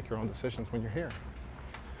guys can make your own decisions when you're here.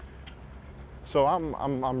 So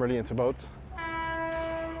I'm really into boats.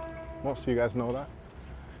 Most of you guys know that.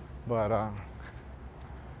 But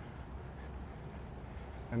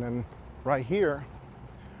and then right here,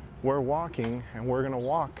 we're walking, and we're gonna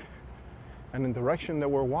walk, and in the direction that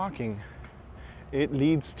we're walking, it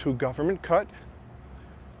leads to Government Cut,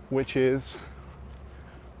 which is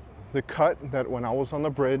the cut that when I was on the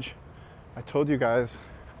bridge, I told you guys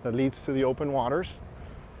that leads to the open waters.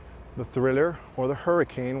 The Thriller or the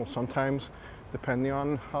Hurricane will sometimes, depending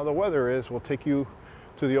on how the weather is, will take you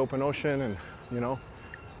to the open ocean and, you know,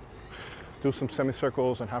 do some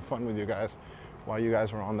semicircles and have fun with you guys while you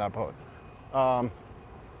guys are on that boat.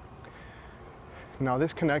 Now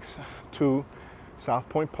this connects to South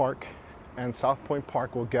Point Park, and South Point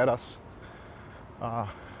Park will get us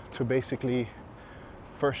to basically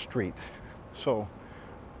First Street. So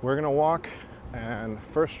we're gonna walk, and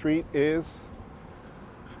First Street is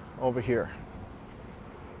over here.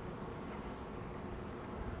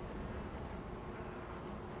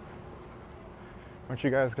 Aren't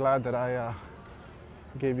you guys glad that I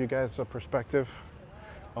gave you guys a perspective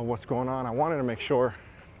of what's going on? I wanted to make sure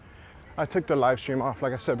I took the live stream off,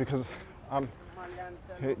 like I said, because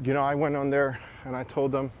you know, I went on there and I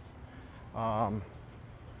told them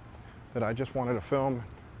that I just wanted to film.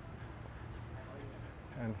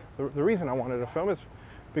 And the reason I wanted to film is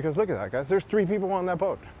because look at that, guys. There's 3 people on that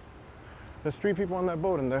boat. There's 3 people on that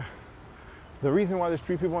boat, and the reason why there's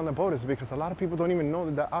 3 people on the boat is because a lot of people don't even know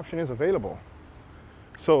that that option is available.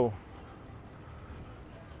 So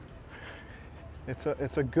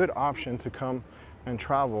it's a good option to come and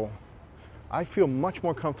travel. I feel much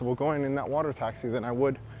more comfortable going in that water taxi than I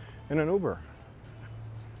would in an Uber,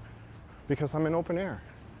 because I'm in open air,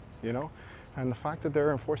 you know? And the fact that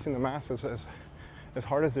they're enforcing the mask as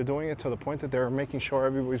hard as they're doing it, to the point that they're making sure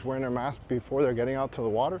everybody's wearing their mask before they're getting out to the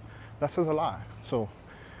water, that says a lot. So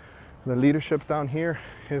the leadership down here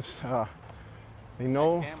is, they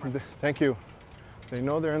know, thank you. They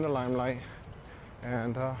know they're in the limelight,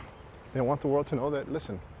 and they want the world to know that,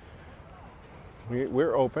 listen,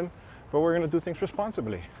 we're open, but we're going to do things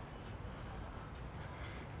responsibly.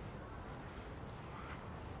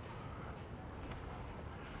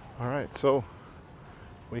 All right, so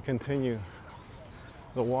we continue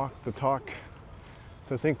the walk, the talk,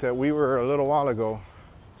 to think that we were a little while ago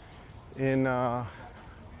in,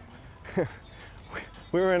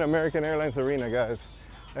 we were in American Airlines Arena, guys,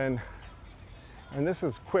 and this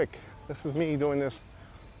is quick. This is me doing this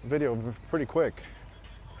video pretty quick.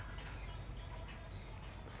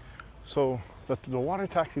 So the water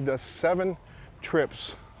taxi does 7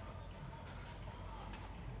 trips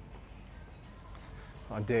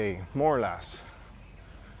a day, more or less.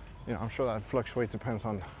 You know, I'm sure that fluctuates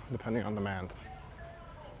depending on demand.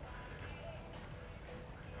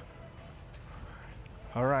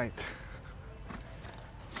 All right.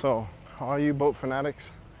 So, all you boat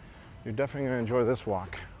fanatics, you're definitely gonna enjoy this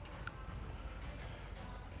walk.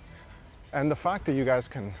 And the fact that you guys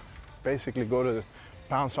can basically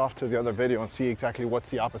bounce off to the other video and see exactly what's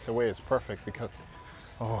the opposite way is perfect because,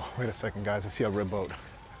 oh, wait a second guys, I see a rib boat.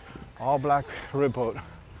 All black rib boat.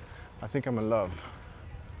 I think I'm in love.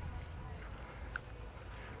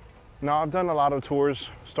 Now I've done a lot of tours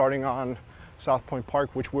starting on South Point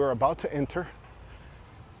Park, which we're about to enter.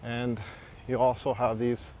 And you also have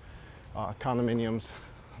these condominiums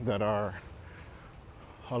that are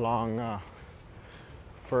along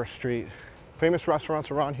First Street. Famous restaurants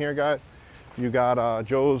around here, guys. You got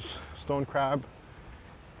Joe's Stone Crab.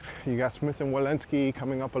 You got Smith & Walensky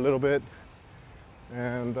coming up a little bit.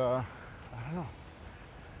 And I don't know.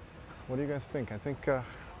 What do you guys think? I think, wow,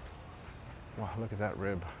 look at that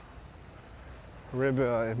rib. Rib,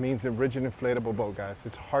 it means a rigid inflatable boat, guys.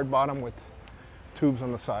 It's a hard bottom with tubes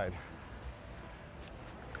on the side.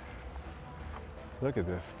 Look at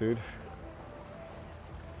this, dude.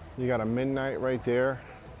 You got a midnight right there.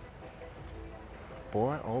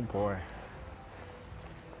 Boy, oh boy.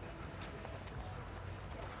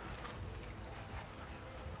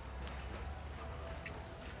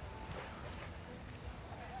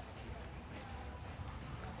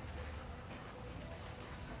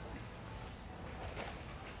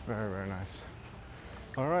 Very, very nice.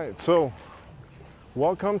 All right, so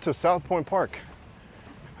welcome to South Point Park.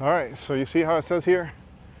 All right, so you see how it says here,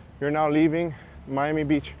 you're now leaving Miami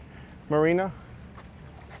Beach Marina.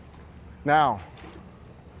 Now,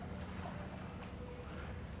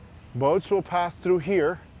 boats will pass through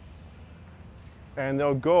here and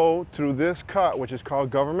they'll go through this cut, which is called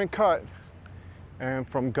Government Cut. And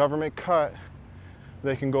from Government Cut,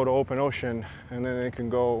 they can go to open ocean, and then they can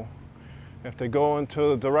go, if they go into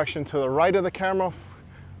the direction to the right of the camera,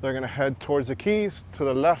 they're gonna head towards the Keys. To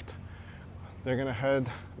the left, they're gonna head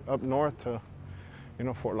up north to, you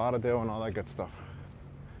know, Fort Lauderdale and all that good stuff.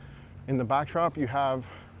 In the backdrop, you have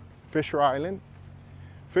Fisher Island.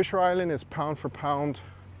 Fisher Island is pound for pound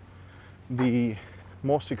the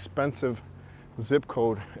most expensive zip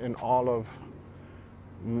code in all of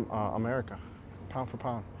America, pound for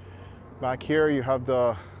pound. Back here, you have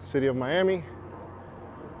the city of Miami.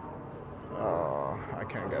 I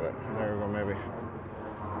can't get it. There we go, maybe.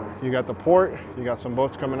 You got the port. You got some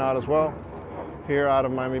boats coming out as well. Here out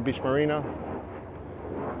of Miami Beach Marina.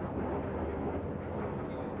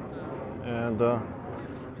 And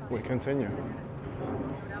we continue.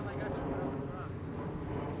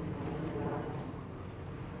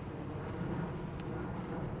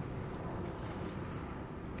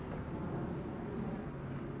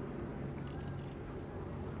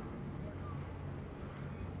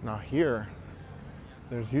 Now here,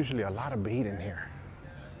 there's usually a lot of bait in here.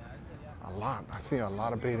 A lot. I see a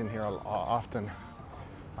lot of bait in here often.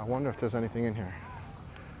 I wonder if there's anything in here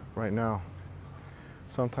right now.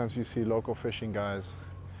 Sometimes you see local fishing guys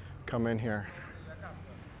come in here.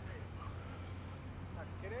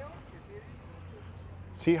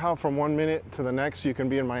 See how from 1 minute to the next you can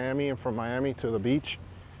be in Miami, and from Miami to the beach?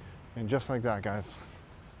 And just like that, guys.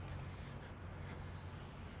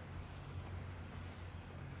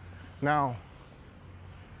 Now,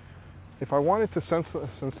 if I wanted to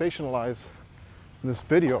sensationalize this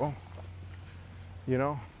video, you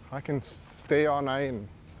know, I can stay all night and,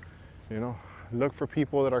 you know, look for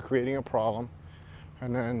people that are creating a problem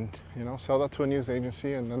and then, you know, sell that to a news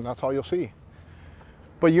agency, and then that's all you'll see.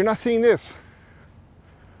 But you're not seeing this.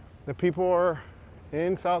 The people are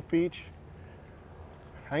in South Beach,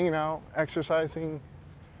 hanging out, exercising,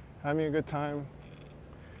 having a good time,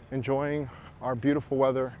 enjoying our beautiful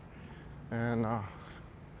weather and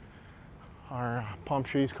our palm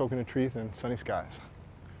trees, coconut trees, and sunny skies.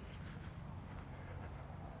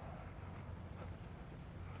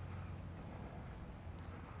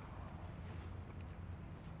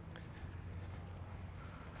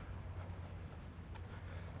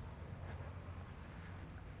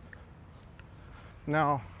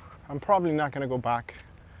 Now, I'm probably not going to go back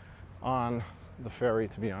on the ferry,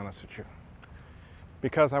 to be honest with you,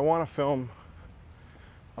 because I want to film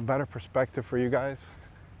a better perspective for you guys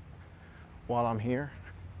while I'm here.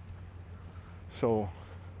 So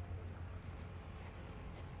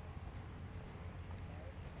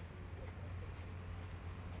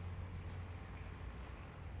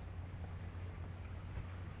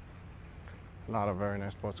a lot of very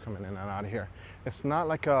nice boats coming in and out of here. It's not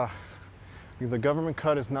like the Government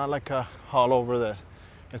Cut is not like a haul over that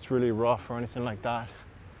it's really rough or anything like that.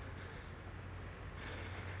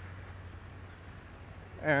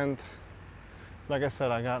 And like I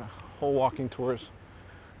said, I got whole walking tours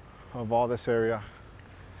of all this area.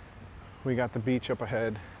 We got the beach up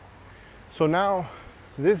ahead. So now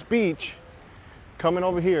this beach coming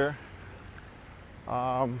over here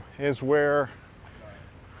is where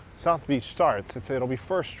South Beach starts. It'll be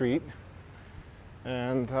First Street,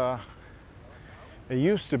 and it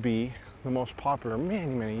used to be the most popular,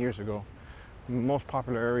 many years ago, the most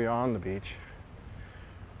popular area on the beach,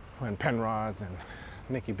 when Penrod's and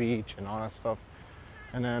Nikki Beach and all that stuff.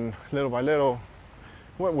 And then little by little,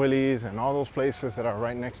 Wet Willie's and all those places that are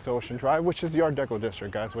right next to Ocean Drive, which is the Art Deco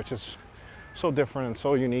district, guys, which is so different and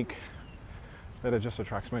so unique that it just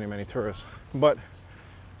attracts many tourists. But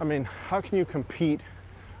I mean, how can you compete?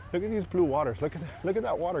 Look at these blue waters. Look at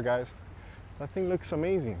that water, guys. That thing looks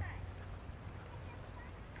amazing.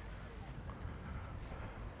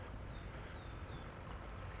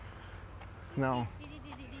 Now,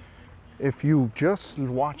 if you just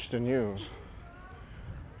watch the news,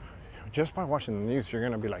 just by watching the news, you're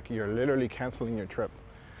gonna be like, you're literally canceling your trip,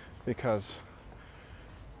 because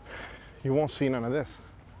you won't see none of this.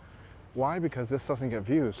 Why? Because this doesn't get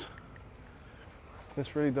views.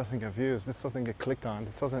 This really doesn't get views. This doesn't get clicked on.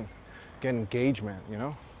 This doesn't get engagement, you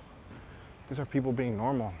know? These are people being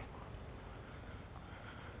normal.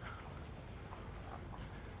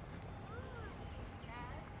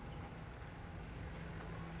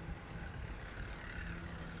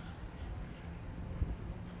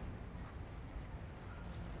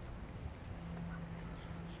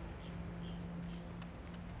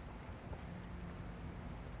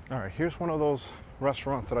 All right, here's one of those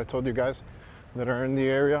restaurants that I told you guys that are in the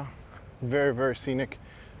area. Very scenic,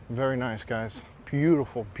 very nice, guys.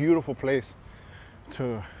 Beautiful place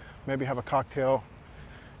to maybe have a cocktail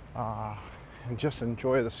and just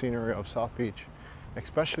enjoy the scenery of South Beach,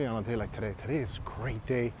 especially on a day like today. Today is a great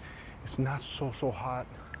day. It's not so hot.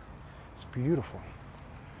 It's beautiful.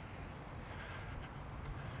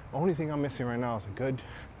 Only thing I'm missing right now is a good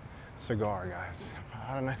cigar, guys. I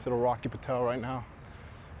had a nice little Rocky Patel right now.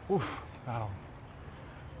 Oof, that'll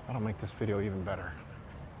make this video even better.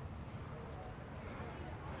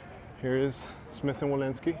 Here is Smith &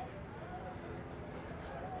 Wollensky.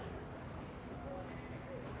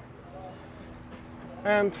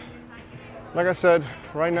 And like I said,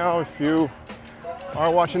 right now, if you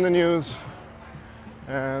are watching the news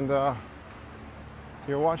and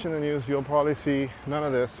you're watching the news, you'll probably see none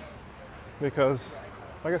of this, because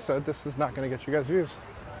like I said, this is not going to get you guys views.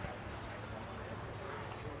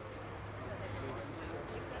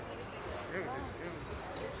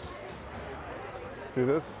 See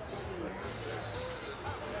this?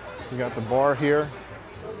 You got the bar here.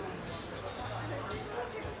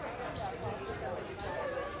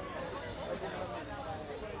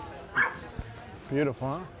 Beautiful,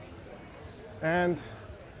 huh? And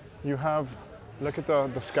you have, look at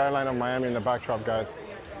the skyline of Miami in the backdrop, guys.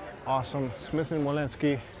 Awesome. Smith &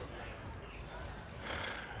 Wollensky,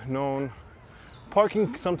 known.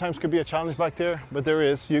 Parking sometimes could be a challenge back there, but there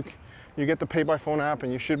is. You get the pay by phone app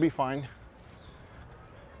and you should be fine.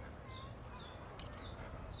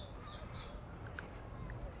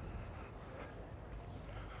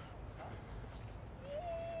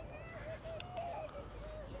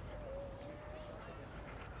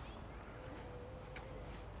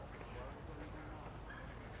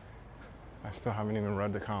 I still haven't even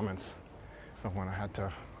read the comments of when I had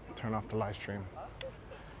to turn off the live stream.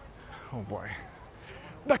 Oh boy.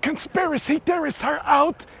 The conspiracy theorists are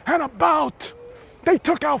out and about. They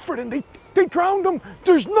took Alfred and they drowned him.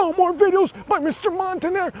 There's no more videos by Mr.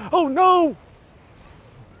 Montaner. Oh no.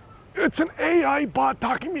 It's an AI bot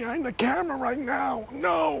talking behind the camera right now.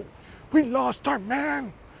 No. We lost our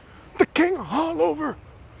man. The king all over.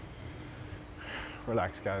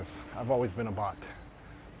 Relax, guys. I've always been a bot.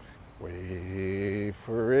 Wait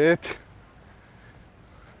for it.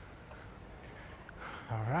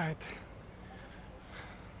 All right.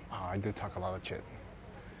 Oh, I do talk a lot of shit.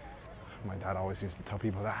 My dad always used to tell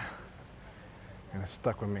people that, and it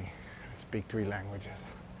stuck with me. I speak 3 languages: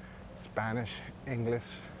 Spanish, English,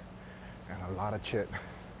 and a lot of shit.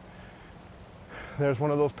 There's one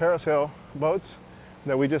of those parasail boats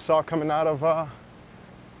that we just saw coming out of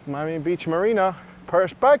Miami Beach Marina.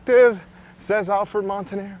 Perspective, says Alfred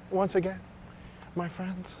Montaner once again, my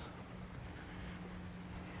friends.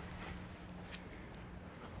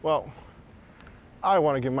 Well, I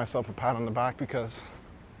want to give myself a pat on the back because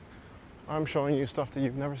I'm showing you stuff that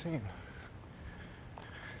you've never seen.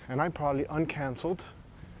 And I probably uncanceled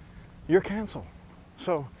your cancel.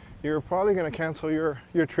 So you're probably going to cancel your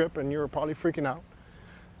trip and you're probably freaking out.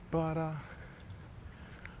 But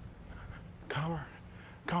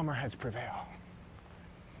calmer heads prevail.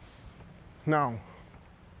 Now,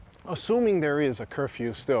 assuming there is a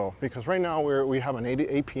curfew still, because right now we have an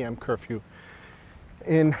 8 p.m. curfew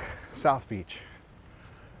in South Beach.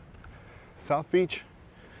 South Beach,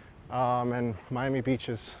 And Miami Beach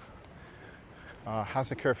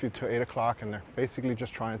has a curfew to 8 o'clock, and they're basically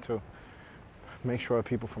just trying to make sure that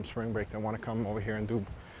people from spring break that want to come over here and do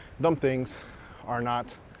dumb things are not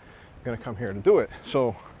going to come here to do it.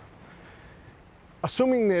 So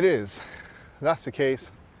assuming that's the case,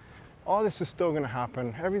 all this is still going to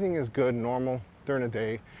happen. Everything is good, normal during the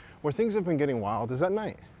day. Where things have been getting wild is at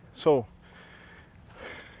night. So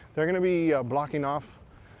they're going to be blocking off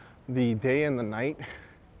the day and the night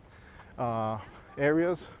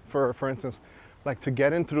areas. For instance, like to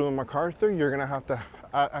get in through MacArthur, you're going to have to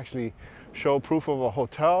actually show proof of a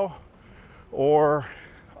hotel, or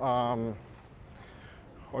you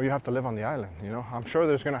have to live on the island. You know, I'm sure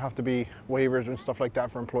there's going to have to be waivers and stuff like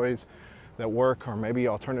that for employees that work, or maybe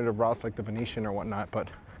alternative routes like the Venetian or whatnot. But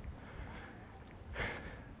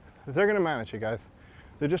they're going to manage it, guys.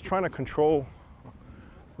 They're just trying to control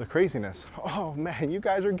the craziness. Oh man, you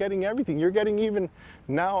guys are getting everything. You're getting even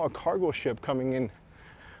now a cargo ship coming in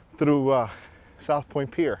through South Point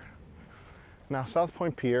Pier. Now, South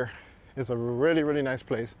Point Pier is a really, really nice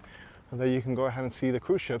place that you can go ahead and see the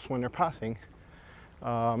cruise ships when they're passing.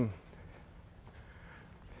 And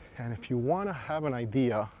if you want to have an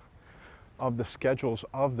idea of the schedules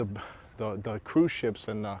of the cruise ships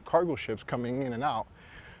and the cargo ships coming in and out,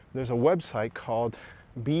 there's a website called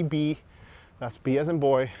BB, that's B as in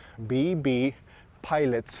boy,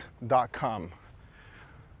 bbpilots.com.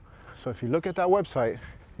 So if you look at that website,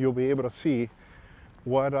 you'll be able to see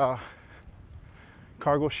what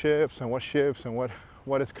cargo ships and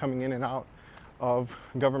what is coming in and out of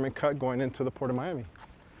government cut going into the Port of Miami.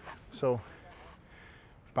 So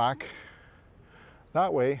back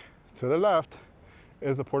that way to the left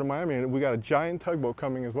is the Port of Miami, and we got a giant tugboat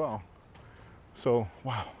coming as well. So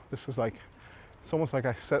wow, this is like, it's almost like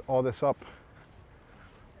I set all this up.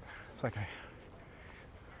 It's like I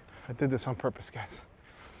did this on purpose, guys.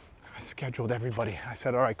 I scheduled everybody. I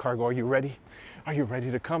said, all right, cargo, are you ready? Are you ready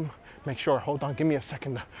to come? Make sure, hold on, give me a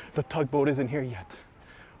second. The tugboat isn't here yet.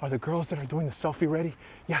 Are the girls that are doing the selfie ready?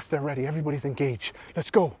 Yes, they're ready. Everybody's engaged. Let's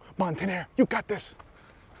go. Montaner, you got this.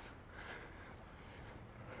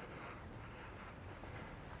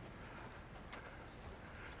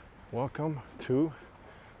 Welcome to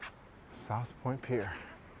South Point Pier.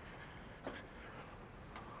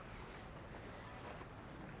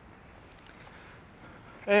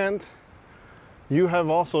 And you have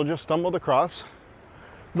also just stumbled across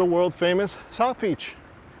the world famous South Beach.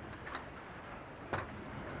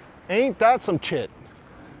 Ain't that some chit?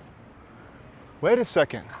 Wait a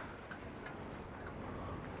second.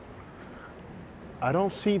 I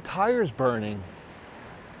don't see tires burning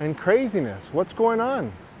and craziness. What's going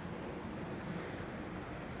on?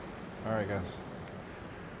 All right, guys.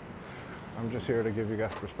 I'm just here to give you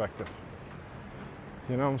guys perspective.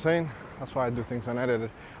 You know what I'm saying? That's why I do things unedited.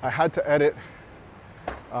 I had to edit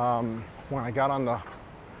when I got on the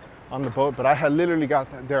boat, but I had literally got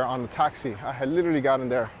there on the taxi. I had literally gotten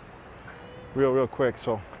there real quick.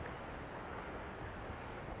 So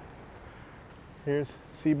here's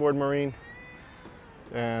Seaboard Marine,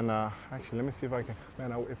 and actually, let me see if I can.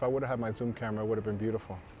 Man, if I would have had my zoom camera, it would have been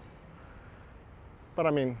beautiful. But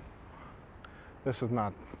I mean, this is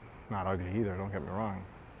not ugly either. Don't get me wrong.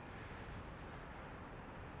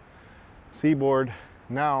 Seaboard.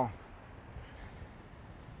 Now,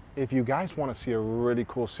 if you guys want to see a really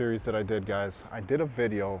cool series that I did, guys, I did a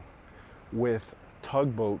video with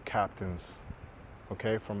tugboat captains,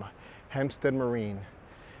 okay, from Hempstead Marine,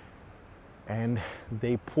 and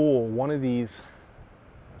they pull one of these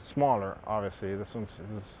smaller, obviously this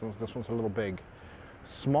one's a little big,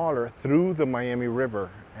 smaller, through the Miami River,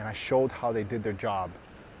 and I showed how they did their job.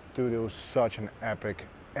 Dude, it was such an epic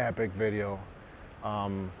video.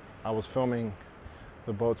 I was filming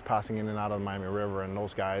the boats passing in and out of the Miami River, and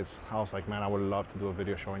those guys, I was like, man, I would love to do a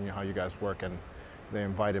video showing you how you guys work, and they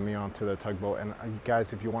invited me onto the tugboat. And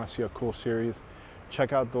guys, if you want to see a cool series,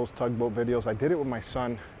 check out those tugboat videos. I did it with my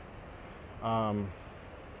son,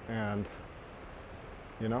 and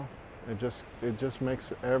you know, it just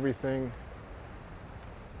makes everything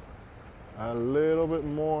a little bit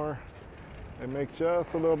more, it makes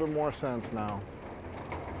just a little bit more sense now.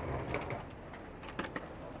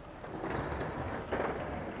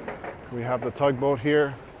 We have the tugboat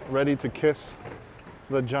here ready to kiss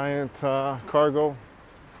the giant cargo.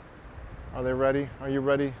 Are they ready? Are you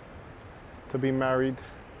ready to be married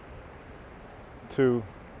to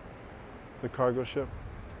the cargo ship?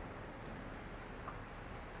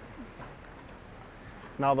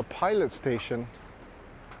 Now the pilot station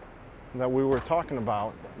that we were talking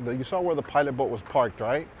about, you saw where the pilot boat was parked,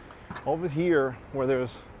 right? Over here where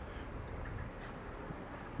there's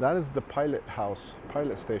That is the pilot house,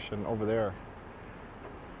 pilot station over there.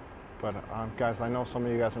 But guys, I know some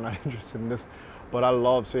of you guys are not interested in this, but I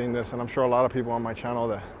love seeing this, and I'm sure a lot of people on my channel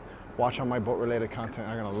that watch on my boat related content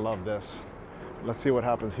are gonna love this. Let's see what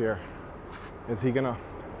happens here. Is he gonna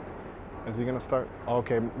start?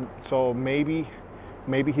 Okay, so maybe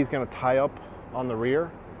he's gonna tie up on the rear.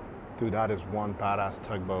 Dude, that is one badass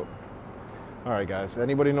tugboat. All right, guys,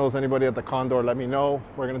 anybody knows anybody at the Condor, let me know.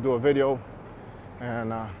 We're gonna do a video,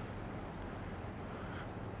 and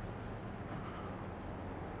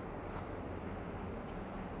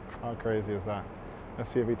how crazy is that?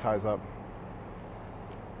 Let's see if he ties up.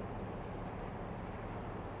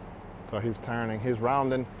 So he's turning, he's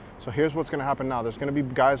rounding. So here's what's gonna happen now. There's gonna be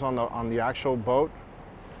guys on the actual boat.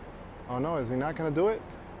 Oh no, is he not gonna do it?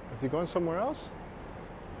 Is he going somewhere else?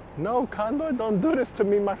 No, Condor, don't do this to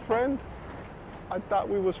me, my friend. I thought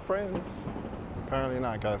we was friends. Apparently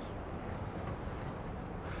not, guys.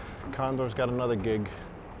 Condor's got another gig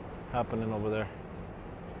happening over there.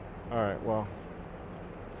 All right, well.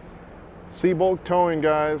 Seaboat towing,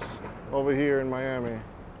 guys, over here in Miami.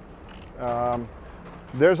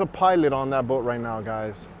 There's a pilot on that boat right now,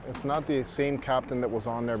 guys. It's not the same captain that was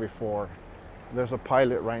on there before. There's a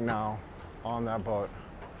pilot right now on that boat.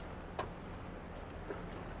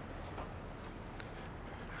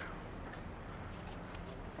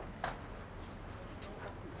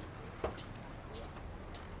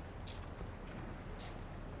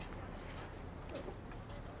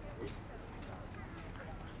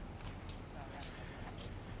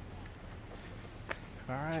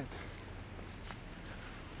 All right.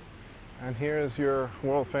 And here is your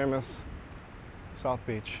world famous South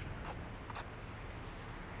Beach.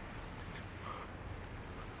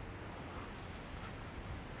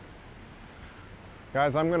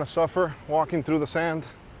 Guys, I'm gonna suffer walking through the sand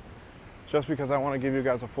just because I want to give you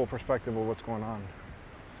guys a full perspective of what's going on.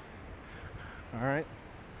 All right?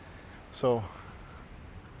 So,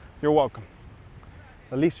 you're welcome.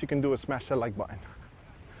 The least you can do is smash that like button.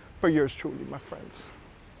 For yours truly, my friends.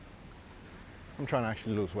 I'm trying to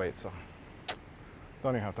actually lose weight, so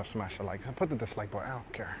don't even have to smash a like. Put the dislike button, I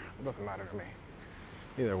don't care. It doesn't matter to me.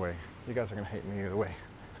 Either way, you guys are gonna hate me either way.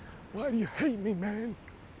 Why do you hate me, man?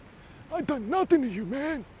 I done nothing to you,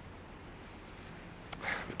 man.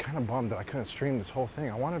 I'm kind of bummed that I couldn't stream this whole thing.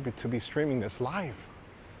 I wanted to be streaming this live,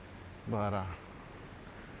 but I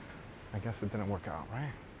guess it didn't work out,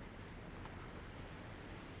 right?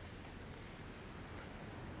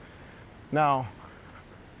 Now,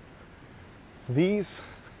 these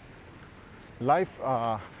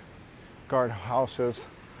lifeguard houses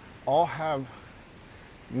all have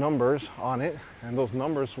numbers on it, and those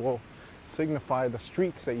numbers will signify the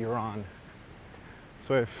streets that you're on.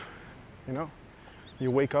 So if, you know, you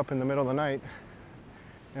wake up in the middle of the night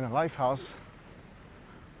in a lifeguard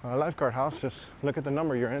house, just look at the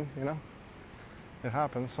number you're in, you know. It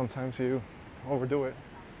happens. Sometimes you overdo it.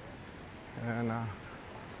 And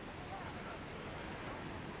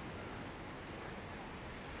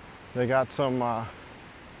they got some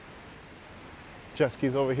jet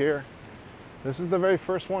skis over here. This is the very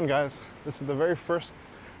first one, guys. This is the very first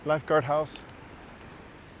lifeguard house.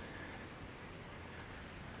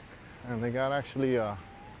 And they got actually a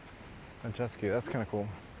jet ski. That's kind of cool.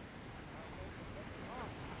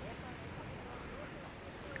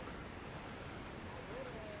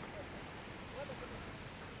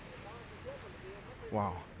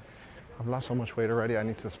 Wow. I've lost so much weight already, I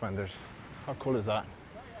need suspenders. How cool is that?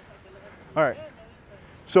 All right,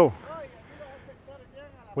 so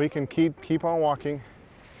we can keep on walking.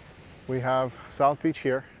 We have South Beach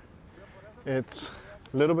here. It's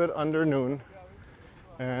a little bit under noon,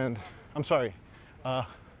 and I'm sorry,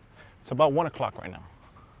 it's about 1 o'clock right now.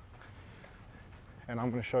 And I'm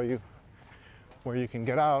gonna show you where you can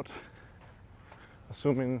get out,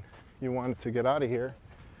 assuming you wanted to get out of here.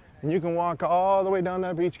 And you can walk all the way down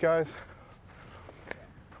that beach, guys,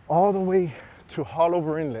 all the way to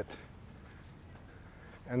Haulover Inlet.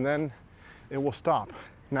 And then it will stop.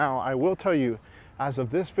 Now, I will tell you, as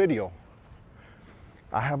of this video,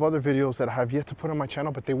 I have other videos that I have yet to put on my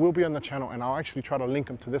channel, but they will be on the channel, and I'll actually try to link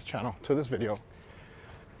them to this channel, to this video,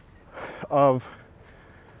 of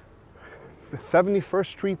 71st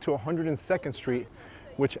Street to 102nd Street,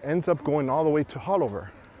 which ends up going all the way to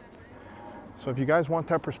Haulover. So if you guys want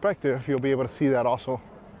that perspective, you'll be able to see that also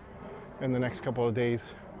in the next couple of days,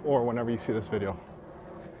 or whenever you see this video.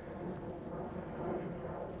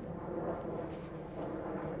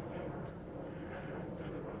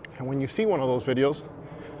 And when you see one of those videos,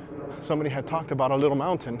 somebody had talked about a little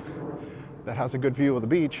mountain that has a good view of the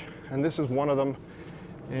beach, and this is one of them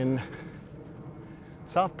in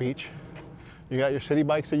South Beach. You got your city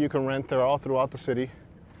bikes that you can rent. They're all throughout the city.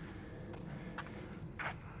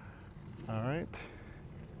 All right.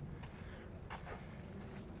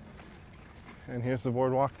 And here's the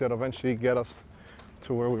boardwalk that eventually get us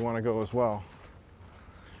to where we want to go as well.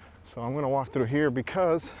 So I'm going to walk through here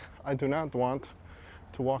because I do not want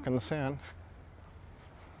to walk in the sand.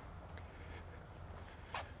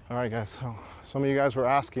 All right, guys, so some of you guys were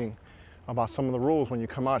asking about some of the rules when you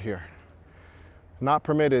come out here. Not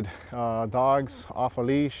permitted, dogs off a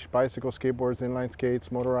leash, bicycles, skateboards, inline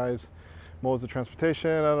skates, motorized modes of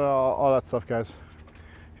transportation, all that stuff, guys.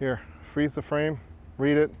 Here, freeze the frame,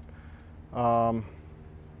 read it,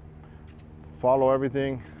 follow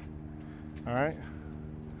everything, all right?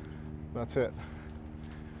 That's it.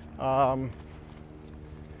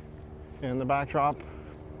 In the backdrop,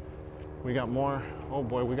 we got more. Oh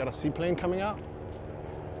boy, we got a seaplane coming out.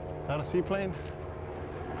 Is that a seaplane?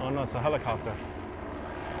 Oh no, it's a helicopter.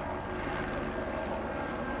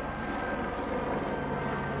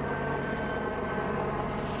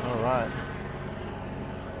 All right.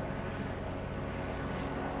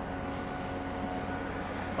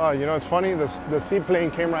 Oh, you know, it's funny, the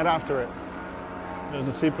seaplane came right after it. There's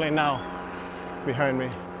a seaplane now behind me.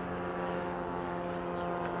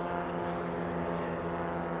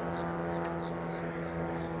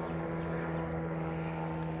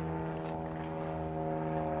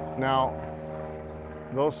 Now,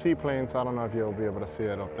 those seaplanes, I don't know if you'll be able to see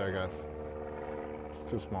it up there, guys.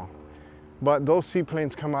 It's too small. But those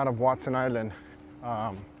seaplanes come out of Watson Island.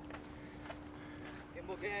 Gimbal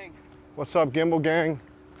gang. What's up, Gimbal gang?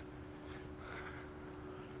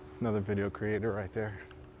 Another video creator right there.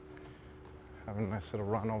 Having a nice little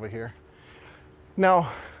run over here.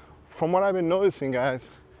 Now, from what I've been noticing,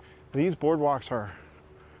 guys, these boardwalks are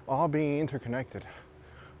all being interconnected.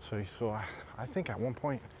 So I think at one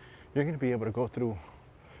point, you're gonna be able to go through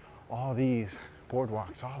all these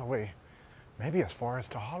boardwalks all the way, maybe as far as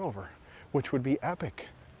to Haulover, which would be epic,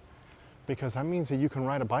 because that means that you can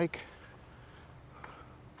ride a bike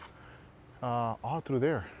all through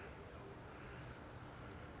there.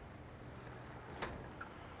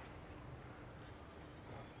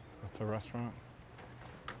 That's a restaurant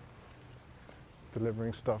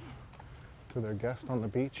delivering stuff to their guests on the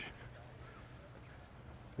beach.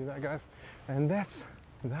 See that, guys? And that's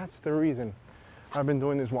the reason I've been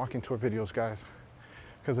doing these walking tour videos, guys.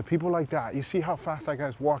 Because of people like that, you see how fast that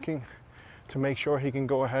guy's walking to make sure he can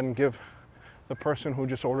go ahead and give the person who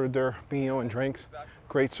just ordered their meal and drinks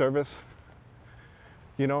great service.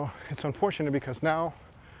 You know, it's unfortunate because now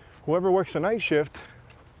whoever works the night shift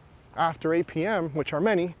after 8 p.m., which are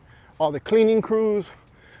many, all the cleaning crews,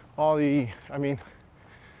 all the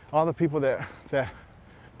people that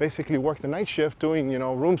basically work the night shift doing, you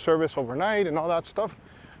know, room service overnight and all that stuff.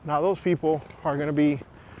 Now those people are going to be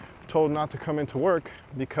told not to come into work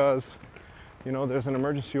because, you know, there's an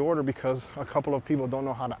emergency order because a couple of people don't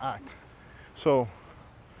know how to act. So,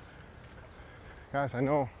 guys, I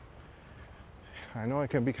know it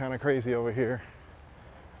can be kind of crazy over here,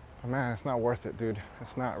 but man, it's not worth it, dude.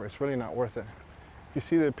 It's really not worth it. You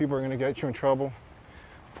see that people are going to get you in trouble.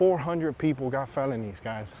 400 people got felonies,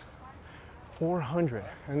 guys. 400,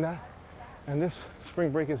 and this spring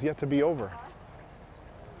break is yet to be over.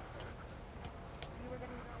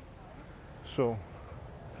 So,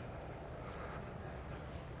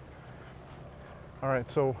 all right,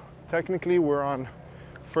 so technically we're on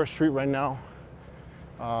First Street right now.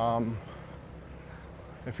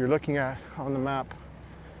 If you're looking at on the map,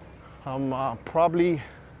 I'm probably,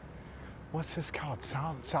 what's this called?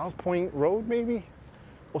 South Point Road, maybe?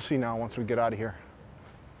 We'll see now once we get out of here.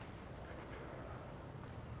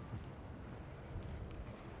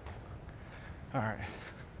 All right,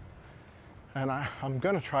 and I'm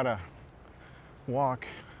gonna try to walk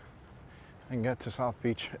and get to South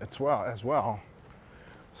Beach as well,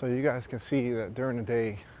 so you guys can see that during the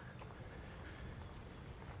day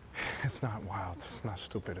it's not wild, it's not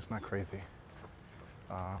stupid, it's not crazy.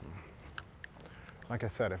 Like I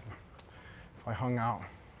said, if I hung out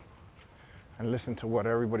and listened to what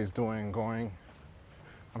everybody's doing and going,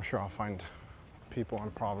 I'm sure I'll find people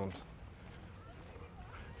and problems.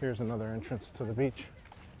 Here's another entrance to the beach.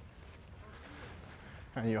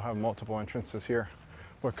 And you'll have multiple entrances here.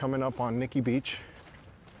 We're coming up on Nikki Beach.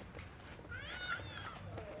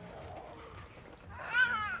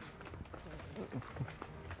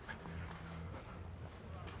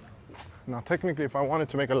 Now technically, if I wanted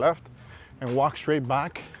to make a left and walk straight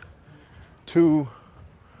back to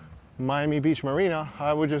Miami Beach Marina,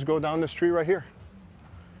 I would just go down the street right here.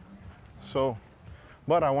 So,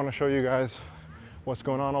 but I want to show you guys what's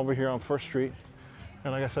going on over here on First Street.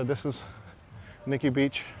 And like I said, this is Nikki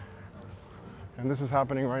Beach. And this is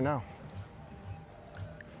happening right now.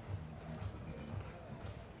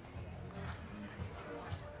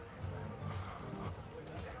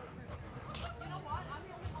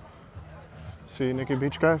 See Nikki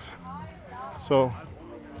Beach, guys? So,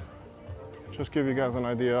 just give you guys an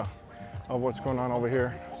idea of what's going on over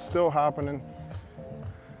here. Still happening.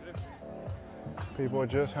 People are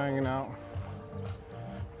just hanging out.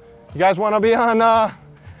 You guys want to be on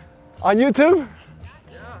YouTube?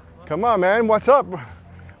 Yeah. Come on, man. What's up?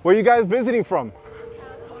 Where are you guys visiting from?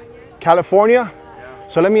 California? Yeah.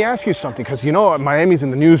 So let me ask you something, because you know Miami's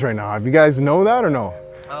in the news right now. Have you guys know that or no?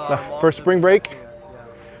 For spring break? Yes,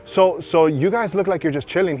 yeah. So you guys look like you're just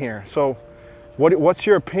chilling here. So what's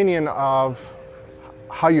your opinion of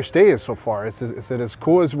how your stay is so far? Is it as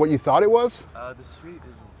cool as what you thought it was? The street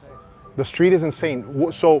is insane. The street is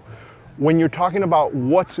insane. So when you're talking about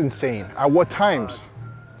what's insane, at what times?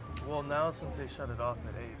 Well, now since they shut it off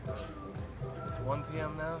at 8, but it's 1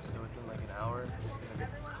 p.m. now, so within like an hour, there's gonna be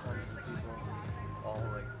just tons of people all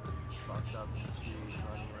like fucked up in the street,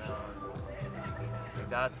 running around. Like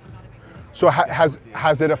that's. So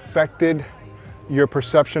has it affected your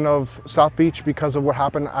perception of South Beach because of what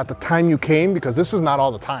happened at the time you came? Because this is not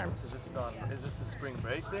all the time. So is this a spring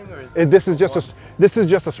break thing, or is this is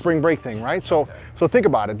just a spring break thing, right? So okay. So think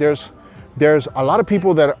about it. There's a lot of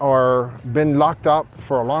people that are been locked up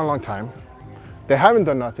for a long time. They haven't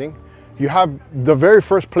done nothing. You have the very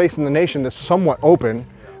first place in the nation that's somewhat open.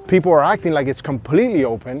 People are acting like it's completely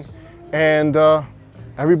open, and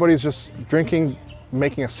everybody's just drinking,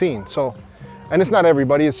 making a scene. So, and it's not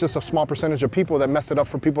everybody, it's just a small percentage of people that mess it up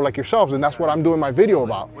for people like yourselves, and that's what I'm doing my video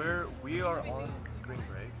about. We are on spring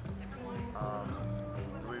break.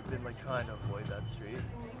 We've been like trying to avoid that street,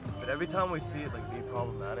 but every time we see it like be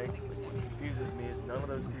problematic, like, what confuses me is none of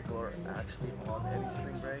those people are actually on any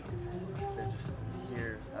spring break. They're just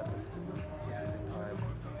here at this specific time for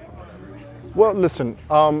whatever reason. Well, listen,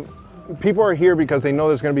 people are here because they know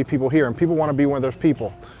there's going to be people here, and people want to be where there's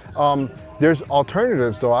people. There's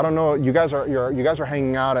alternatives, though. I don't know. You guys are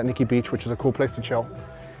hanging out at Nikki Beach, which is a cool place to chill.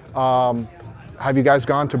 Have you guys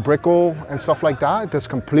gone to Brickell and stuff like that? That's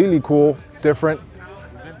completely cool, different.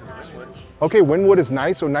 We've been to Wynwood. Okay, Wynwood is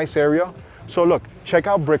nice, a nice area. So look, check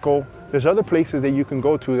out Brickell. There's other places that you can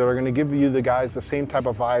go to that are going to give you the guys the same type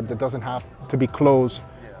of vibe that doesn't have to be closed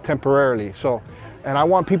temporarily. So, and I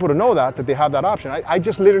want people to know that they have that option. I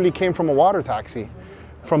just literally came from a water taxi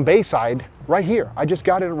from Bayside right here. I just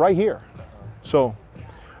got it right here. So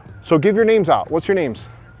give your names out. What's your names?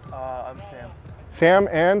 I'm Sam. Sam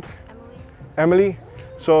and? Emily.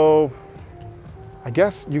 So I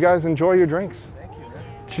guess you guys enjoy your drinks. Thank you,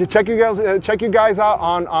 man. Check you guys out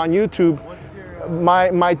on YouTube. What's your,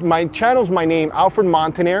 My channel's my name, Alfred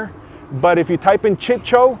Montaner. But if you type in Chit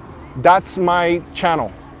Show, that's my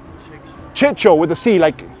channel. Chit Show with a C,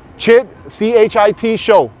 like Chit, C-H-I-T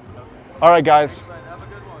show. Okay. All right, guys. Have a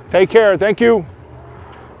good one. Take care. Thank you.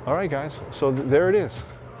 All right, guys. So there it is,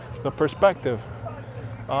 the perspective.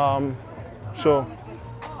 So,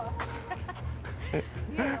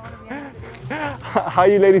 how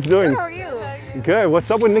you ladies doing? Good, how are you? Good. What's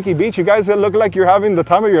up with Nikki Beach? You guys look like you're having the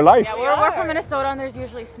time of your life. Yeah, we're from Minnesota, and there's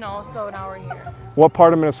usually snow, so now we're here. What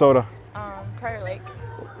part of Minnesota? Prior Lake.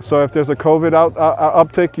 So if there's a COVID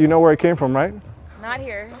uptick, you know where it came from, right? Not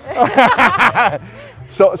here.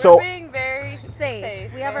 So we're being very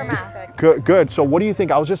safe. We have our masks. Good. So what do you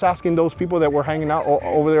think? I was just asking those people that were hanging out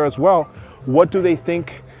over there as well. What do they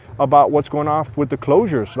think about what's going on with the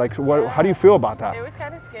closures? Like, how do you feel about that? It was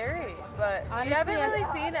kind of scary, but we haven't really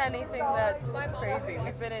seen anything that's crazy.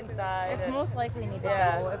 We've been inside. It's most likely need to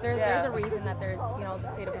go. If there's a reason that there's,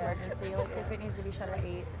 the state of emergency. Like if it needs to be shut at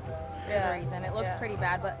 8, there's a reason. It looks pretty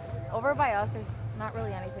bad, but over by us, there's not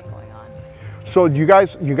really anything going on. So you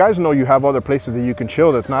guys know you have other places that you can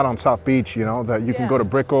chill that's not on South Beach, that you can go to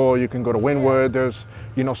Brickell, you can go to Wynwood, there's,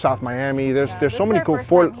 South Miami, there's so many cool,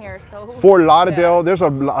 Fort Lauderdale, there's a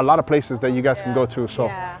lot of places that you guys can go to.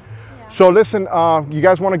 So, so listen, you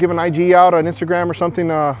guys want to give an IG out, an Instagram or something?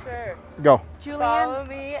 Sure. Go. Follow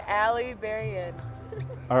me, Allie Berrien.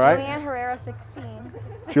 All right. Julianne Herrera 16.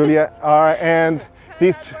 Juliet, all right, and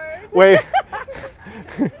these, wait.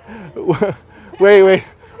 Wait.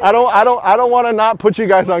 I don't want to not put you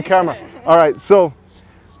guys on camera. All right, so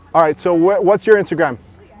what's your Instagram?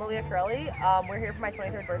 Malia Curley. We're here for my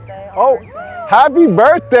 23rd birthday Oh, on Thursday. happy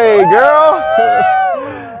birthday, girl!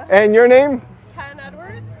 And your name? Ken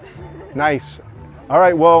Edwards. Nice. All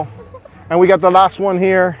right, well, and we got the last one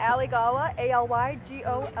here. Allie Gala, Alygolla.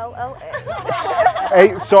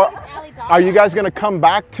 Hey, so are you guys gonna come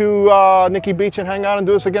back to Nikki Beach and hang out and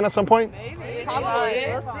do this again at some point? Maybe. Probably.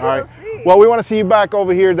 We'll see. All right. Well, we want to see you back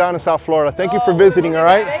over here down in South Florida. Thank you for visiting, all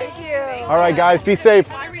right? Thank you. All right, guys, be safe.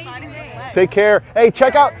 Take care. Hey,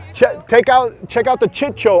 check out the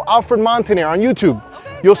Chit Show, Alfred Montaner on YouTube.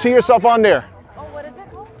 You'll see yourself on there. Oh, what is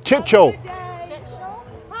it called? Chit Show. Chit Show?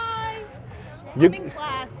 Hi. You, I'm in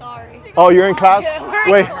class, sorry. oh, you're in class?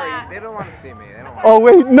 Wait. They don't want to see me. They don't want Oh,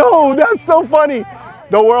 wait. No, that's so funny.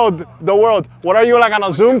 The world. What are you, like on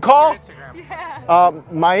a Zoom call? Yeah.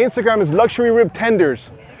 My Instagram is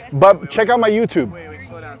Luxuryribtenders. But check out my YouTube. Wait,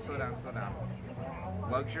 slow down.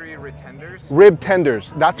 Luxuryribtenders? Rib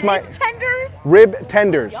tenders. That's my Tenders? rib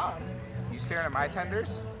tenders. You staring at my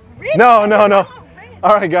tenders? No.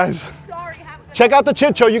 All right, guys. Sorry. Check out the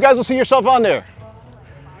Chit Show. You guys will see yourself on there.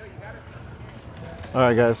 All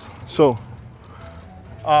right, guys. So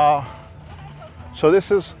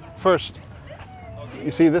this is first.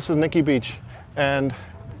 You see, this is Nikki Beach, and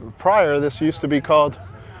prior this used to be called.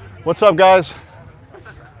 What's up, guys?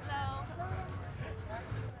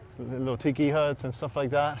 Little tiki huts and stuff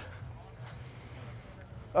like that.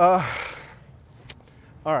 All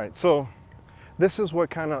right, so this is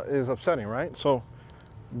what kind of is upsetting, right? So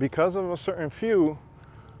because of a certain few,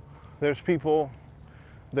 there's people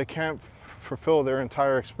that can't fulfill their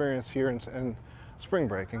entire experience here in spring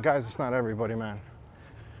break. And guys, it's not everybody, man.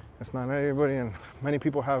 It's not everybody, and many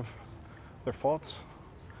people have their faults.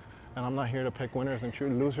 And I'm not here to pick winners and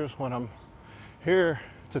choose losers. What I'm here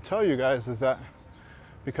to tell you guys is that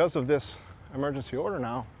because of this emergency order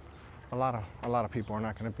now, a lot of people are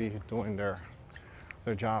not going to be doing their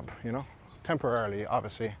job, you know, temporarily,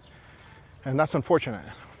 obviously, and that's unfortunate.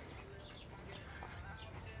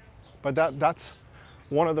 But that's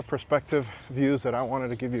one of the perspective views that I wanted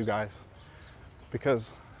to give you guys,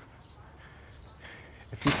 because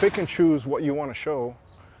if you pick and choose what you want to show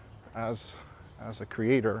as a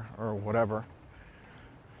creator or whatever,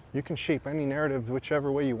 you can shape any narrative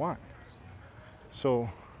whichever way you want. So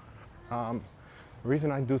the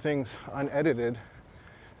reason I do things unedited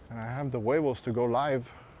and I have the huevos to go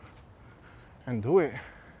live and do it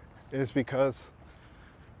is because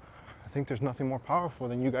I think there's nothing more powerful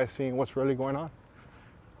than you guys seeing what's really going on.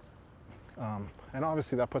 And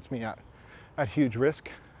obviously that puts me at huge risk,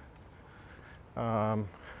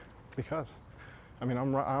 because I mean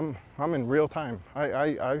I'm in real time.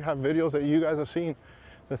 I have videos that you guys have seen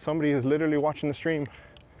that somebody is literally watching the stream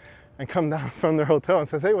and come down from their hotel and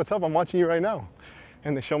says, hey, what's up? I'm watching you right now.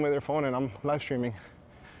 And they show me their phone and I'm live streaming,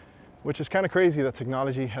 which is kind of crazy that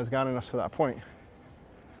technology has gotten us to that point.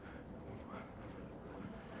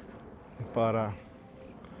 But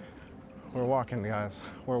we're walking, guys.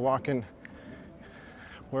 We're walking.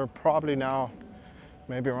 We're probably now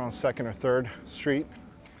maybe around 2nd or 3rd Street.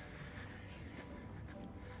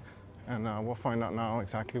 And we'll find out now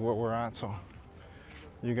exactly where we're at, so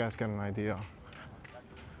you guys get an idea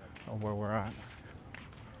of where we're at.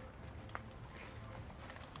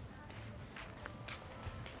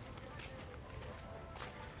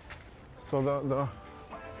 So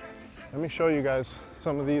let me show you guys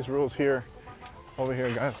some of these rules here, over here,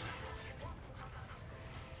 guys.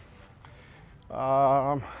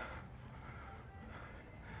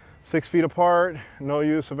 6 feet apart, no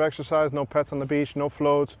use of exercise, no pets on the beach, no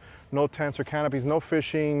floats, no tents or canopies, no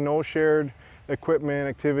fishing, no shared equipment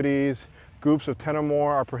activities. Groups of 10 or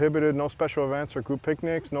more are prohibited, no special events or group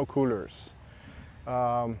picnics, no coolers.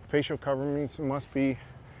 Facial coverings must be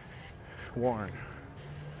worn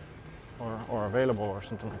or available or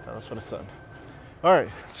something like that. That's what it said. All right,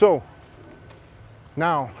 so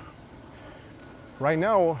now, right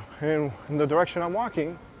now, in the direction I'm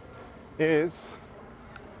walking is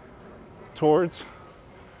towards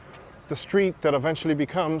the street that eventually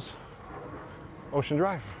becomes Ocean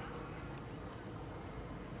Drive.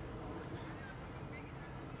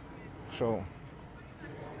 So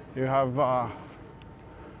you have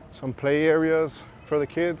some play areas for the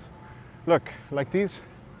kids. Look, like this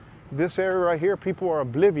area right here, people are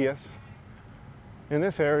oblivious in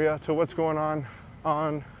this area to what's going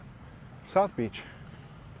on South Beach.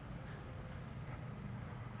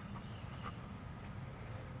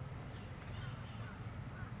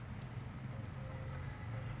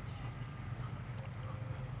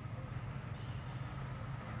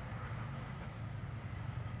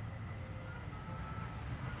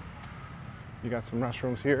 You got some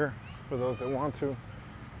restrooms here for those that want to.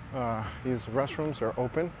 These restrooms are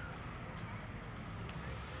open.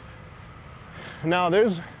 Now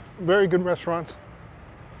there's very good restaurants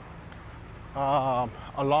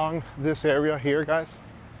along this area here, guys.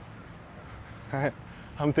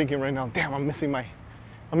 I'm thinking right now, damn, I'm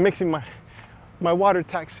mixing my water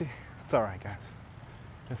taxi. It's all right, guys.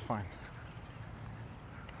 It's fine.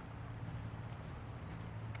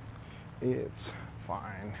 It's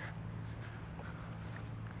fine.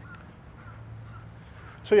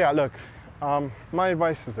 So yeah, look, my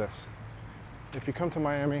advice is this. If you come to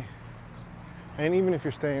Miami, and even if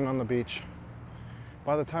you're staying on the beach,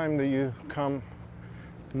 by the time that you come,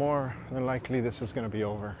 more than likely this is going to be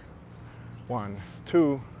over. 1.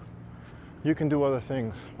 2, you can do other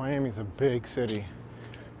things. Miami's a big city.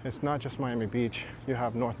 It's not just Miami Beach. You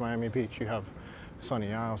have North Miami Beach, you have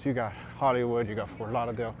Sunny Isles, you got Hollywood, you got Fort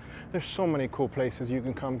Lauderdale. There's so many cool places you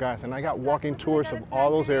can come, guys, and I got walking tours of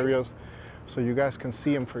all those areas so you guys can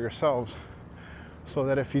see them for yourselves, so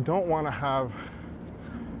that if you don't want to have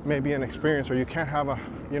maybe an experience, or you can't have a,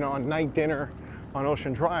 you know, a night dinner on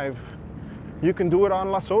Ocean Drive, you can do it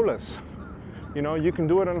on Las Olas. You know, you can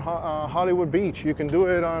do it on Hollywood Beach. You can do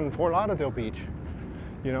it on Fort Lauderdale Beach.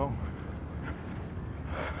 You know,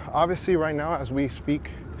 obviously right now as we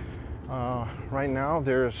speak, right now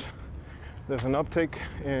there's an uptick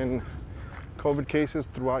in COVID cases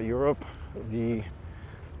throughout Europe. The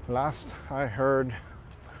last I heard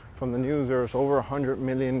from the news, there's over 100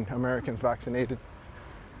 million Americans vaccinated.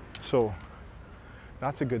 So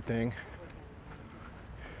that's a good thing.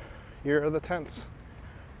 Here are the tents.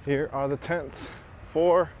 Here are the tents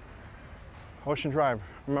for Ocean Drive.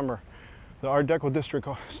 Remember, the Art Deco district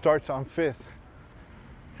starts on 5th.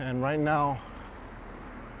 And right now,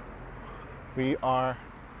 we are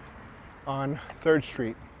on 3rd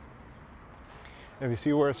Street. If you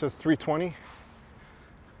see where it says 320,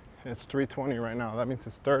 it's 320 right now. That means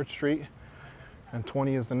it's 3rd Street, and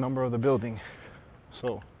 20 is the number of the building.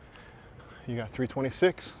 So you got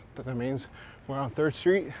 326, that means we're on 3rd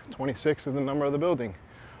Street, 26 is the number of the building.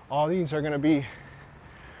 All these are gonna be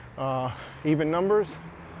even numbers.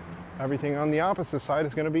 Everything on the opposite side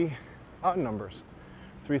is gonna be odd numbers.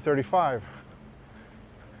 335,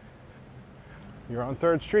 you're on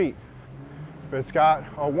 3rd Street. If it's got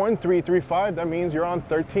a 1335, that means you're on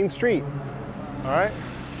 13th Street, all right?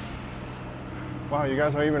 Wow, you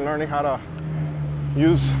guys are even learning how to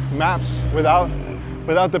use maps without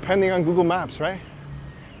depending on Google Maps, right?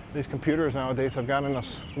 These computers nowadays have gotten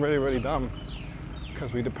us really, really dumb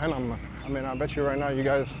because we depend on them. I mean, I bet you right now you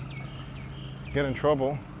guys get in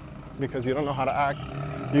trouble because you don't know how to act.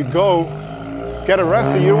 You go get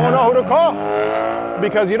arrested, you won't know who to call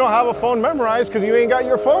because you don't have a phone memorized because you ain't got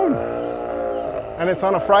your phone. And it's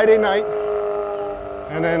on a Friday night,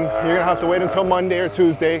 and then you're gonna have to wait until Monday or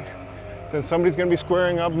Tuesday. Then somebody's gonna be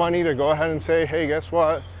squaring up money to go ahead and say, hey, guess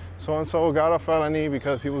what? So-and-so got a felony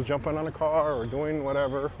because he was jumping on a car or doing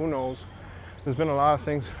whatever, who knows. There's been a lot of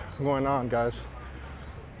things going on, guys.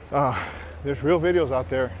 There's real videos out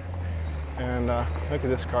there, and look at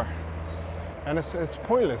this car. And it's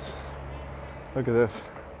pointless. Look at this.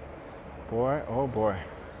 Boy, oh boy.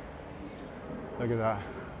 Look at that.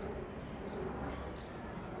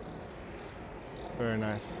 Very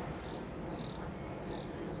nice.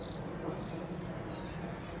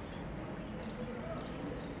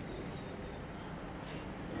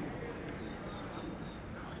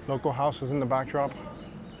 Local houses in the backdrop.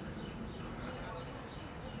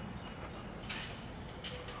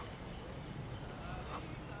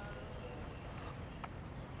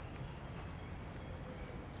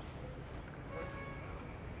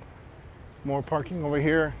 More parking over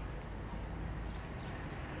here.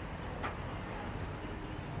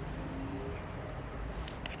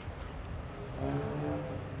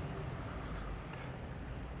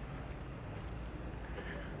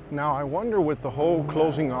 Now I wonder with the whole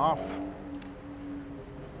closing off,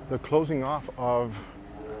 of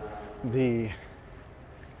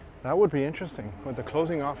that would be interesting. With the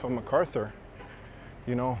closing off of MacArthur,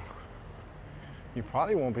 you know, you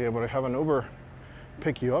probably won't be able to have an Uber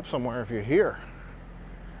pick you up somewhere if you're here.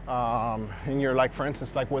 And you're like, for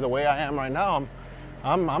instance, like with the way I am right now,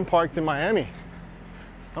 I'm parked in Miami.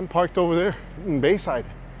 I'm parked over there in Bayside.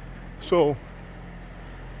 So,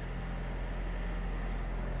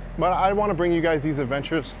 but I want to bring you guys these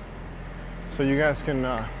adventures so you guys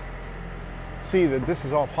can see that this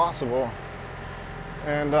is all possible.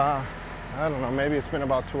 And I don't know, maybe it's been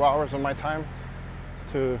about 2 hours of my time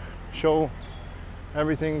to show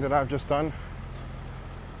everything that I've just done,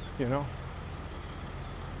 you know.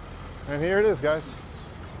 And here it is, guys,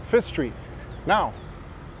 5th Street. Now,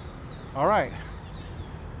 all right,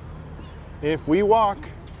 if we walk,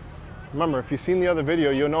 remember, if you've seen the other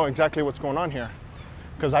video, you'll know exactly what's going on here.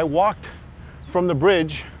 Because I walked from the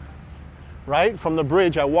bridge, right? From the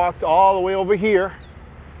bridge, I walked all the way over here,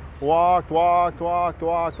 walked,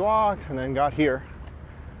 and then got here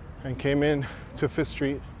and came in to 5th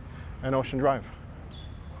Street and Ocean Drive.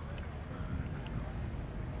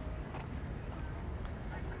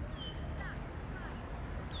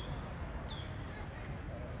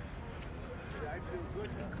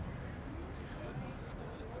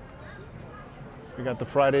 We got the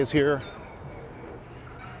Fridays here.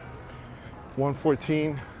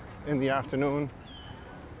 1:14 in the afternoon.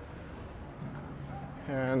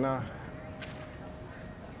 And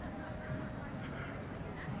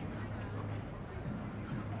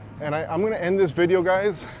I'm gonna end this video,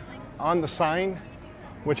 guys, on the sign,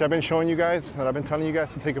 which I've been showing you guys, that I've been telling you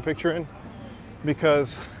guys to take a picture in,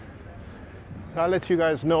 because that lets you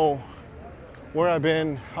guys know where I've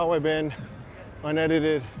been, how I've been,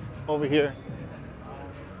 unedited over here.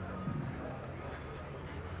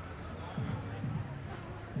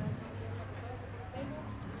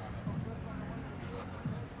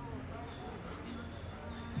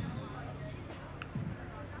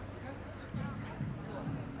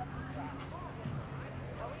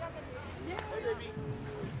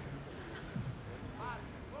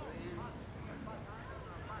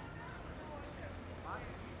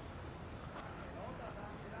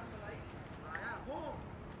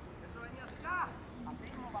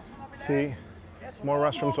 See, more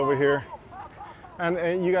restrooms over here.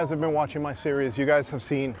 And you guys have been watching my series. You guys have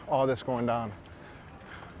seen all this going down.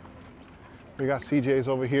 We got CJs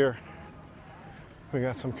over here. We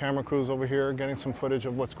got some camera crews over here getting some footage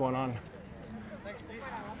of what's going on.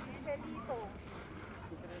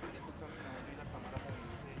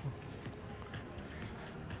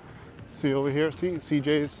 See over here, see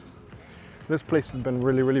CJs. This place has been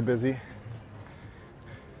really, really busy.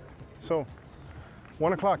 So,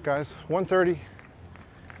 1 o'clock, guys, 1:30.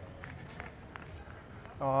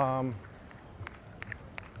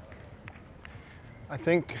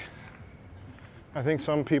 I think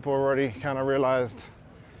some people already kind of realized,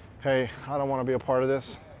 hey, I don't want to be a part of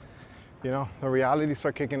this. You know, the realities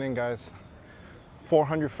start kicking in, guys.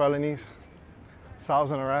 400 felonies,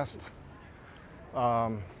 1,000 arrests.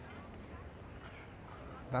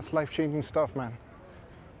 That's life-changing stuff, man.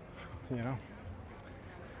 You know,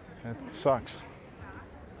 it sucks.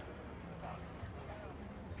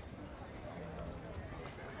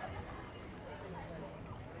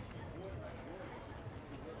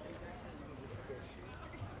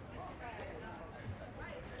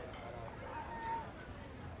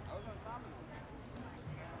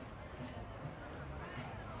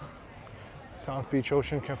 South Beach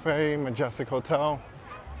Ocean Cafe, Majestic Hotel.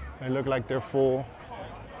 They look like they're full.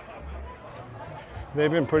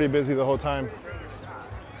 They've been pretty busy the whole time.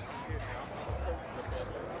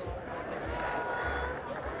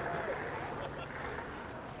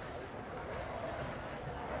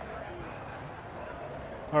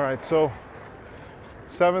 All right, so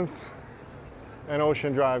 7th and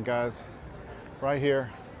Ocean Drive, guys, right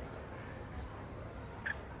here.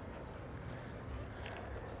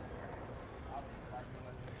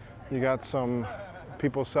 You got some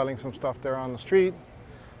people selling some stuff there on the street.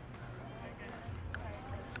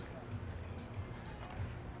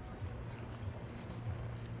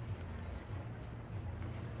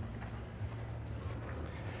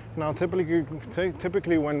 Now,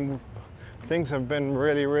 typically when things have been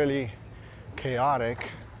really, really chaotic,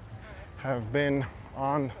 have been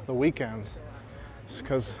on the weekends.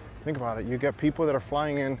 Because think about it, you get people that are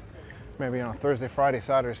flying in maybe on a Thursday, Friday,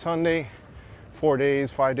 Saturday, Sunday, 4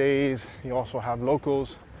 days, 5 days. You also have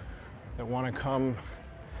locals that want to come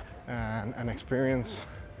and experience,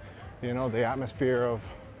 you know, the atmosphere of,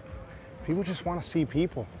 people just want to see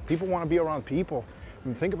people. People want to be around people. I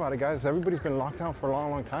mean, think about it, guys. Everybody's been locked down for a long,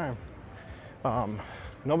 long time.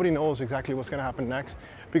 Nobody knows exactly what's going to happen next,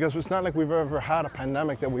 because it's not like we've ever had a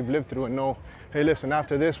pandemic that we've lived through and know, hey, listen,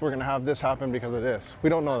 after this, we're going to have this happen because of this. We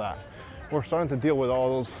don't know that. We're starting to deal with all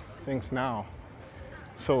those things now.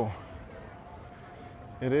 So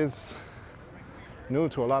it is new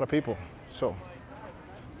to a lot of people. So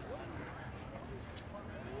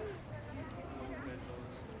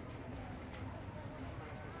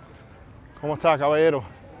 ¿cómo está, caballero?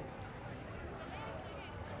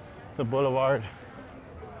 The boulevard.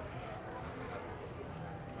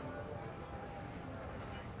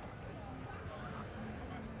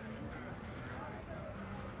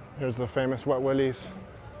 Here's the famous Wet Willie's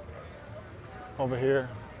over here.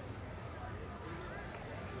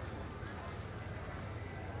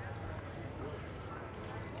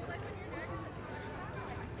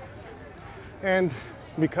 And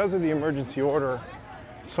because of the emergency order,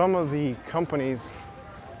 some of the companies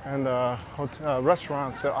and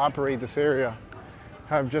restaurants that operate this area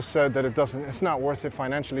have just said that it's not worth it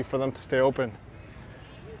financially for them to stay open.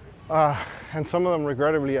 And some of them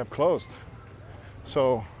regrettably have closed.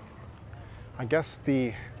 So I guess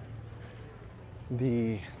the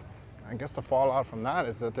fallout from that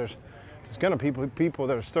is that there's gonna be people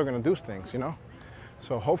that are still gonna do things, you know?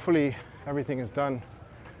 So hopefully everything is done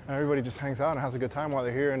and everybody just hangs out and has a good time while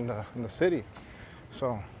they're here in the city.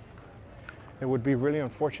 So it would be really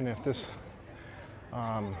unfortunate if this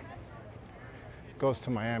goes to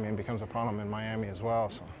Miami and becomes a problem in Miami as well.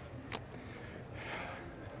 So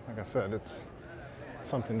like I said, it's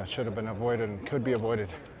something that should have been avoided and could be avoided.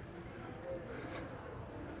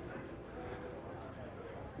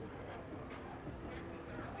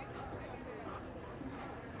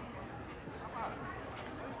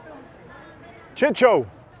 Chit Show.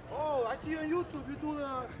 Oh, I see you on YouTube. You do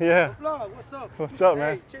the vlog. What's up? What's up,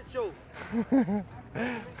 man? Hey, Chit Show.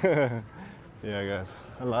 Yeah, guys.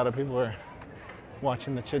 A lot of people are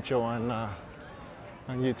watching the Chit Show on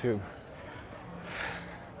YouTube.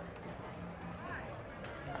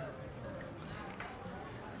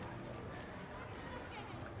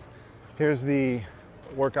 Here's the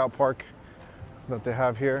workout park that they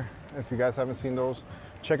have here. If you guys haven't seen those,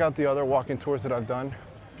 check out the other walking tours that I've done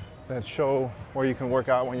that show where you can work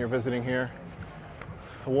out when you're visiting here.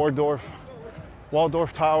 Waldorf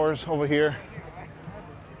Towers over here.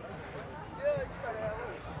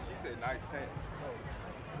 She said nice pants.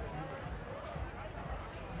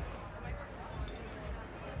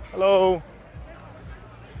 Hello.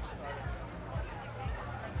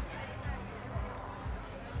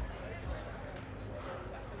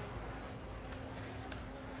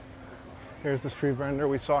 Here's the street vendor.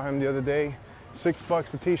 We saw him the other day.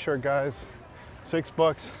 $6 a t-shirt, guys.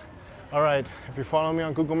 $6. All right, if you're following me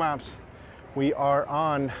on Google Maps, we are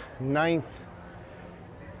on 9th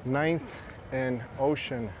and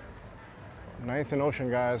Ocean. 9th and Ocean,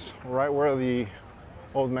 guys, right where the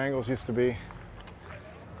old Mangoes used to be.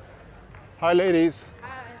 Hi, ladies. Hi.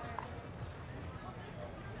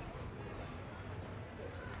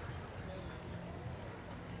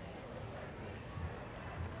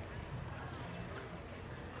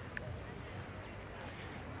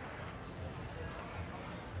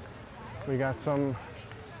 We got some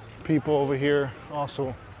people over here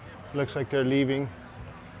also, looks like they're leaving,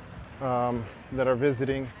 that are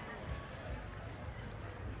visiting,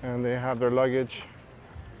 and they have their luggage,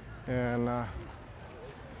 and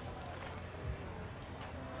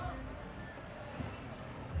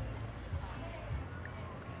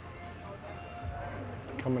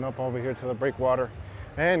coming up over here to the breakwater.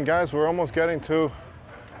 And guys, we're almost getting to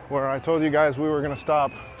where I told you guys we were gonna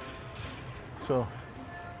stop. So,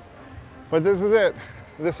 but this is it.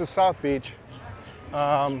 This is South Beach.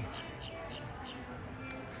 Like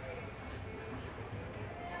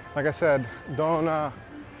I said, don't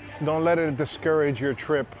let it discourage your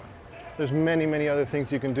trip. There's many other things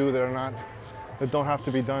you can do that don't have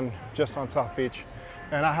to be done just on South Beach.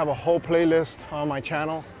 And I have a whole playlist on my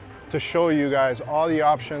channel to show you guys all the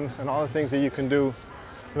options and all the things that you can do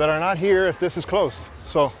that are not here if this is closed.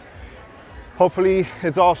 So hopefully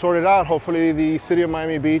it's all sorted out. Hopefully the city of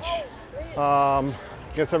Miami Beach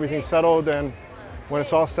gets everything settled, and when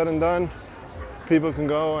it's all said and done, people can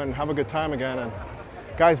go and have a good time again. And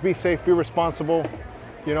guys, be safe, be responsible.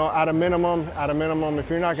 You know, at a minimum, if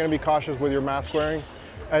you're not going to be cautious with your mask wearing,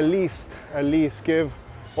 at least give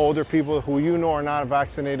older people who you know are not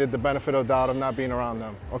vaccinated the benefit of the doubt of not being around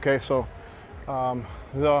them. Okay, so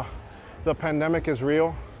the pandemic is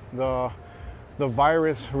real. The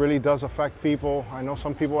virus really does affect people. I know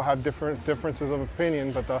some people have differences of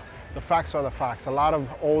opinion, but the facts are the facts. A lot of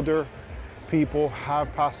older people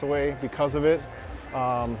have passed away because of it,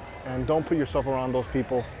 and don't put yourself around those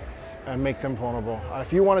people and make them vulnerable.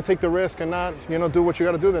 If you want to take the risk and not, do what you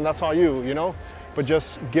got to do, then that's all you, but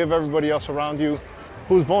just give everybody else around you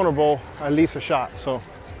who's vulnerable at least a shot. So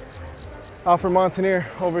Alfred Montaner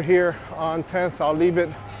over here on 10th. I'll leave it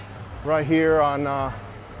right here on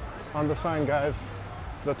the sign, guys.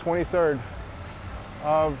 The 23rd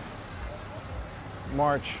of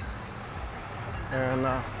March. And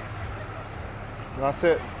that's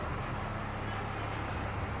it.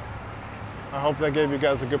 I hope that gave you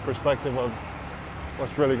guys a good perspective of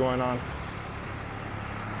what's really going on.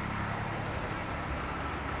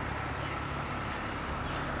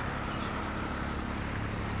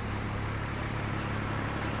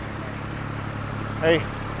 Hey,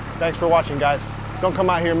 thanks for watching, guys. Don't come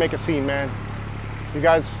out here and make a scene, man. You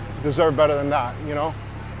guys deserve better than that, The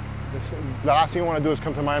last thing you want to do is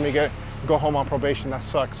come to Miami, go home on probation. That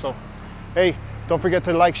sucks. So, hey, don't forget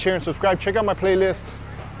to like, share, and subscribe. Check out my playlist,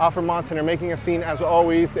 Alfred Montaner, Making a Scene, as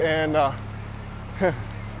always. And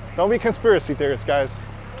don't be conspiracy theorists, guys.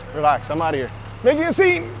 Relax. I'm out of here. Making a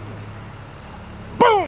scene. Boom!